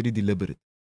 3T was very deliberate.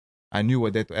 I knew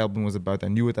what that album was about. I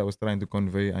knew what I was trying to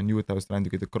convey. I knew what I was trying to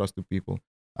get across to people.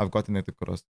 I've gotten it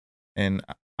across. And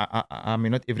I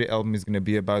mean, not every album is going to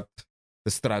be about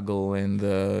the struggle and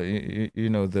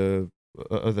the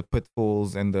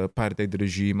pitfalls and the apartheid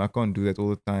regime. I can't do that all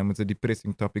the time. It's a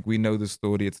depressing topic. We know the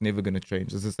story. It's never going to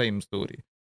change. It's the same story.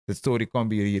 The story can't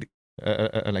be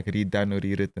redone or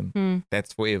rewritten.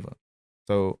 That's forever.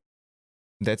 So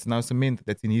that's now cemented.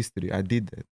 That's in history. I did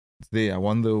that. It's there. I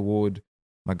won the award.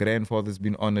 My grandfather's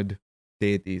been honored.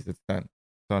 There it is. It's done.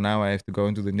 So now I have to go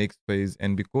into the next phase.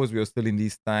 And because we are still in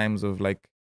these times of like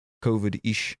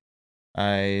COVID-ish,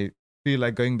 I feel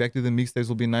like going back to the mixtapes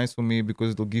will be nice for me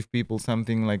because it'll give people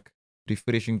something like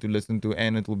refreshing to listen to,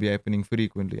 and it will be happening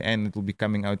frequently, and it will be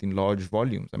coming out in large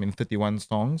volumes. 31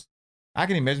 songs. I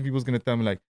can imagine people's going to tell me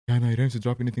like, no, you don't have to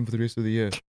drop anything for the rest of the year.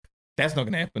 That's not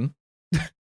going to happen.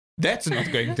 That's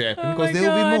not going to happen because there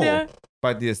will be more.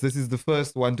 But yes, this is the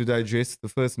first one to digest, the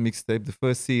first mixtape, the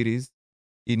first series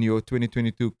in your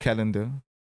 2022 calendar.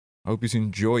 I hope you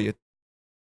enjoy it.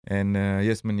 And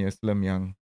yes, man, yes, Slim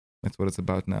Young. That's what it's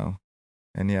about now.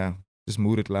 And yeah, just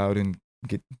mood it loud and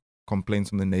get complaints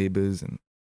from the neighbors and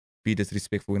be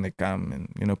disrespectful when they come,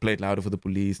 and play it louder for the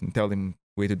police and tell them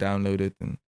where to download it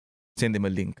and send them a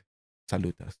link.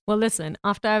 Salute us. Well, listen,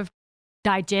 after I've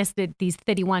digested these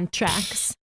 31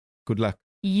 tracks, good luck.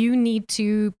 You need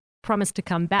to promise to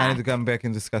come back. I need to come back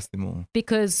and discuss them all.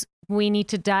 Because we need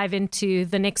to dive into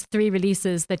the next 3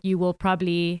 releases that you will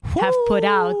probably have put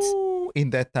out. In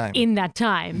that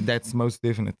time. That's most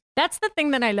definite. That's the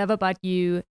thing that I love about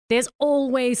you. There's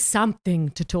always something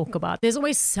to talk about. There's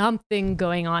always something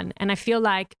going on. And I feel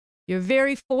like you're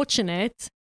very fortunate,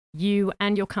 you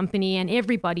and your company and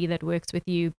everybody that works with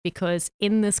you, because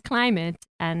in this climate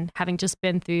and having just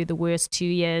been through the worst 2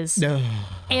 years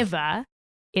ever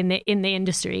in the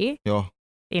industry,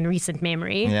 in recent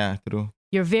memory. Yeah, true.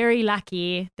 You're very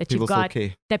lucky that people you've got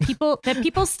that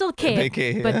people still care, they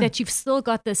care, but that you've still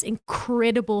got this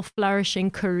incredible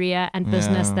flourishing career and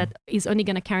business that is only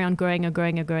going to carry on growing and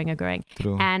growing and growing and growing.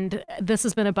 True. And this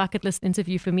has been a bucket list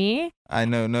interview for me. I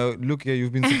know. No, look here,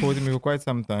 you've been supporting me for quite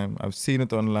some time. I've seen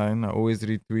it online. I always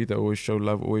retweet. I always show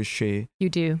love. Always share. You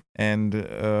do.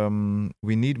 And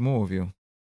we need more of you.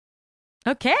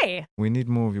 Okay. We need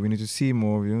more of you. We need to see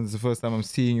more of you. This is the first time I'm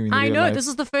seeing you in I real know. life. This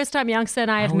is the first time Youngster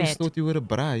and I have met. I always thought you were a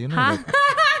bra, like,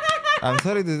 I'm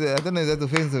sorry, I don't know if that's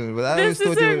offensive, but I always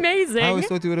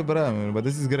thought you were a bra, man. But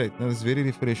this is great. No, it's very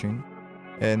refreshing.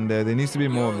 And there needs to be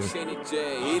more of this.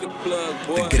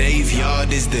 The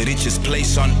graveyard is the richest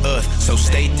place on earth, so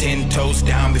stay 10 toes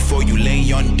down before you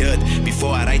lay on dirt.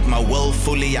 Before I write my will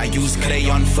fully, I use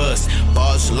crayon first.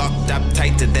 Bars locked up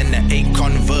tighter than the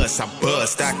Akon verse. I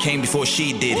burst, I came before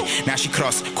she did. Now she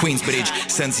crossed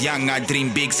Queensbridge. Since young I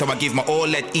dream big, so I give my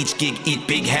all at each gig. Eat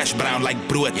big hash brown like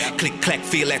Brewer. Click clack,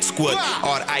 feel that squirt.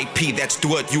 R.I.P. that's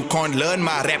Stuart. You can't learn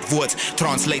my rap words.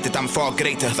 Translated, I'm far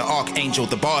greater. The archangel,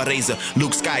 the bar raiser.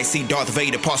 Luke Sky, see Darth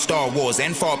Vader. Past Star Wars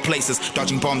and far places.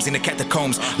 Dodging bombs in the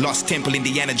catacombs. Lost Temple,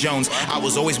 Indiana Jones. I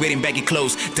was always wearing baggy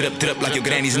clothes. Drip drip like your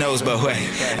granny's nose. But wait,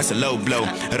 that's a low blow.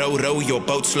 Row row your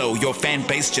boat slow. Your fan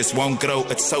base just won't grow.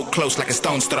 It's so close like a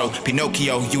stone's throw.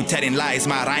 Pinocchio, you telling lies.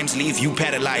 My rhymes leave you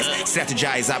paralyzed.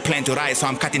 Strategize, I plan to rise. So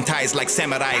I'm cutting ties like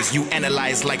samurais. You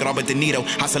analyze like Robert De Niro.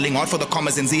 Hustling hard for the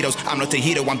commas and zeros. I'm not a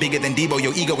hero, I'm bigger than Debo.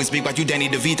 Your ego is big, but you Danny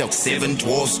DeVito. 7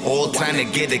 dwarfs all trying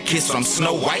to get a kiss from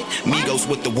Snow White. Migos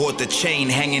with the water chain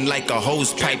hanging like a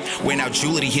hose pipe. When our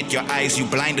jewelry hit your eyes, you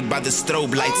blinded by the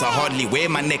strobe lights. I hardly wear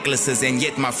my necklaces and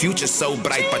yet my future's so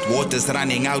bright. But water's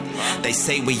running out. They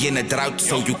say we in a drought,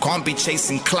 so you can't be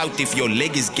chasing clout if your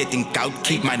leg is getting gout.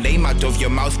 Keep my name out of your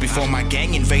mouth before my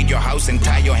gang invade your house and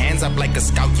tie your hands up like a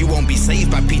scout. You won't be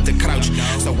saved by Peter Crouch.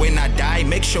 So when I die,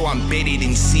 make sure I'm buried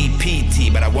in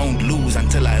CPT, but I won't lose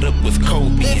until I rip with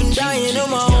Kobe. Living, dying in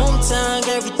my hometown,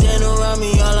 everything around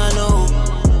me, all I know.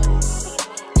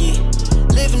 Yeah,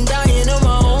 living, dying in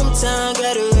my hometown,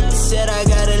 gotta rip the set, I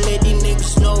gotta let these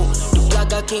niggas know. The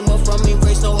block I came up from,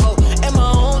 embrace no hope. In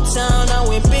my hometown, I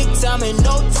went big time in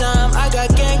no time. I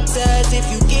got gang ties if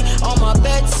you get on my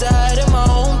bedside. In my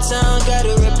hometown,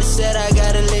 gotta rip the set, I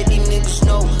gotta let these niggas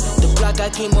know. The block I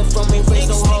came up from, embrace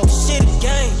no hope. Shit a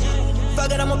game.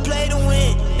 Fuck it, I'ma play to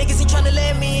win. Niggas ain't tryna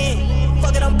let me in.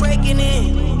 Fuck it, I'm breaking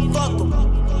in. Fuck them.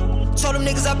 Told them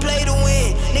niggas I play to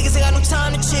win. Niggas ain't got no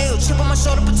time to chill. Chip on my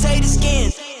shoulder, potato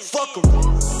skins. Fuck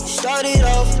them. Started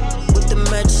off with the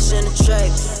mattress and the tray.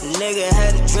 Nigga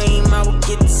had a dream I would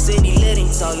get the city lit.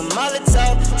 Ain't talking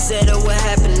Molotov. Said it would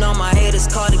happen. All my haters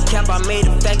called it cap. I made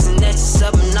it facts and that's just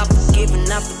something I forgive and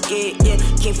I forget. Yeah,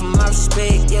 came from my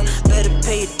respect. Yeah, better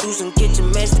pay your dues and get your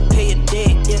mess to pay your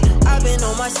debt. Yeah, I've been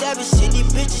on my savage shit.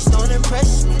 These bitches don't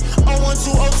impress me.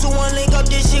 0120221 link up.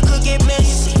 This shit could get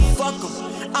messy. Fuck 'em.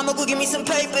 I'ma go get me some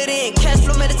paper then. Cash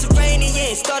flow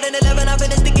Mediterranean. Started 11, I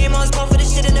finished the game. I was born for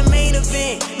this shit in the main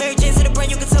event. Mary Jane's in the brain,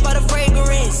 you can tell by the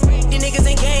fragrance. These niggas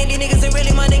ain't gang, these niggas ain't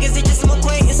really my niggas, they just some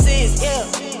acquaintances. Yeah.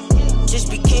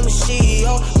 Just became a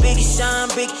CEO. Biggie shine,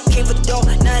 big came for dough,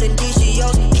 not in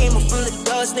DCOs. Came up from the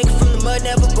dust, nigga from the mud,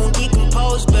 never gon'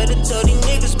 decompose. Better tell these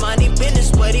niggas mind their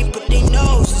business where they put their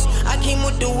noses. I came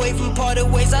with the wave from parted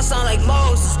ways, I sound like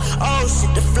Moses. Oh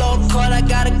shit, the flow caught, I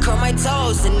gotta curl my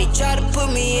toes. And they try to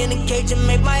put me in a cage and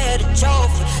make my head a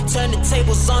trophy. Turn the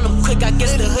tables on them quick, I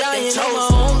guess the hood they chose. In my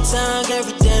hometown,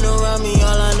 everything around me,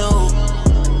 all I know.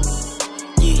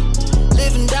 Yeah,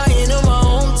 living, dying in my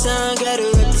hometown, gotta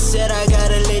rip the set, I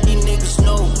gotta let these niggas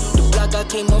know. The block I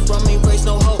came up from, embrace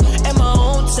no hope. In my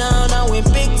hometown, I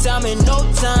went big time in no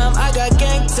time. I got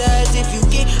gang ties if you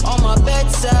get on my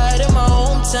bedside. In my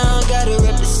hometown, gotta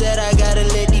rip the set, I gotta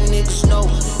let these niggas know.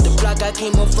 The block I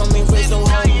came up from, embrace no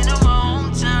hope. Living, dying in my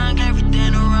hometown,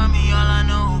 everything around me, all I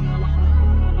know.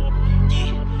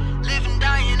 Yeah, living,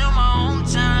 dying in my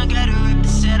hometown, gotta rip the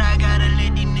set, I gotta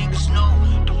let these niggas know.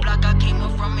 The block I came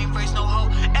up from, embrace no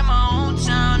hope. In my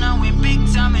hometown, I went big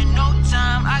time in no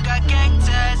time. I got gang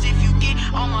ties if you get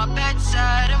on my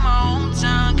bedside. In my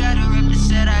hometown, gotta rip the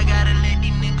set, I gotta let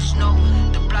these niggas know.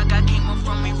 The block I came up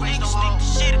from, embrace no hope.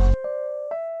 Shit.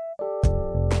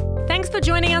 Thanks for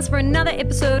joining us for another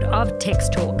episode of Tex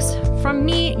Talks. From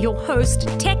me, your host,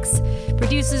 Tex,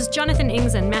 producers Jonathan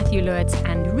Ings and Matthew Lewitz,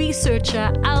 and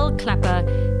researcher Al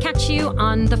Clapper. Catch you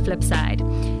on the flip side.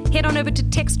 Head on over to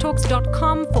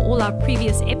textalks.com for all our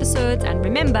previous episodes, and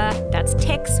remember, that's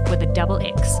Tex with a double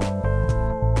X.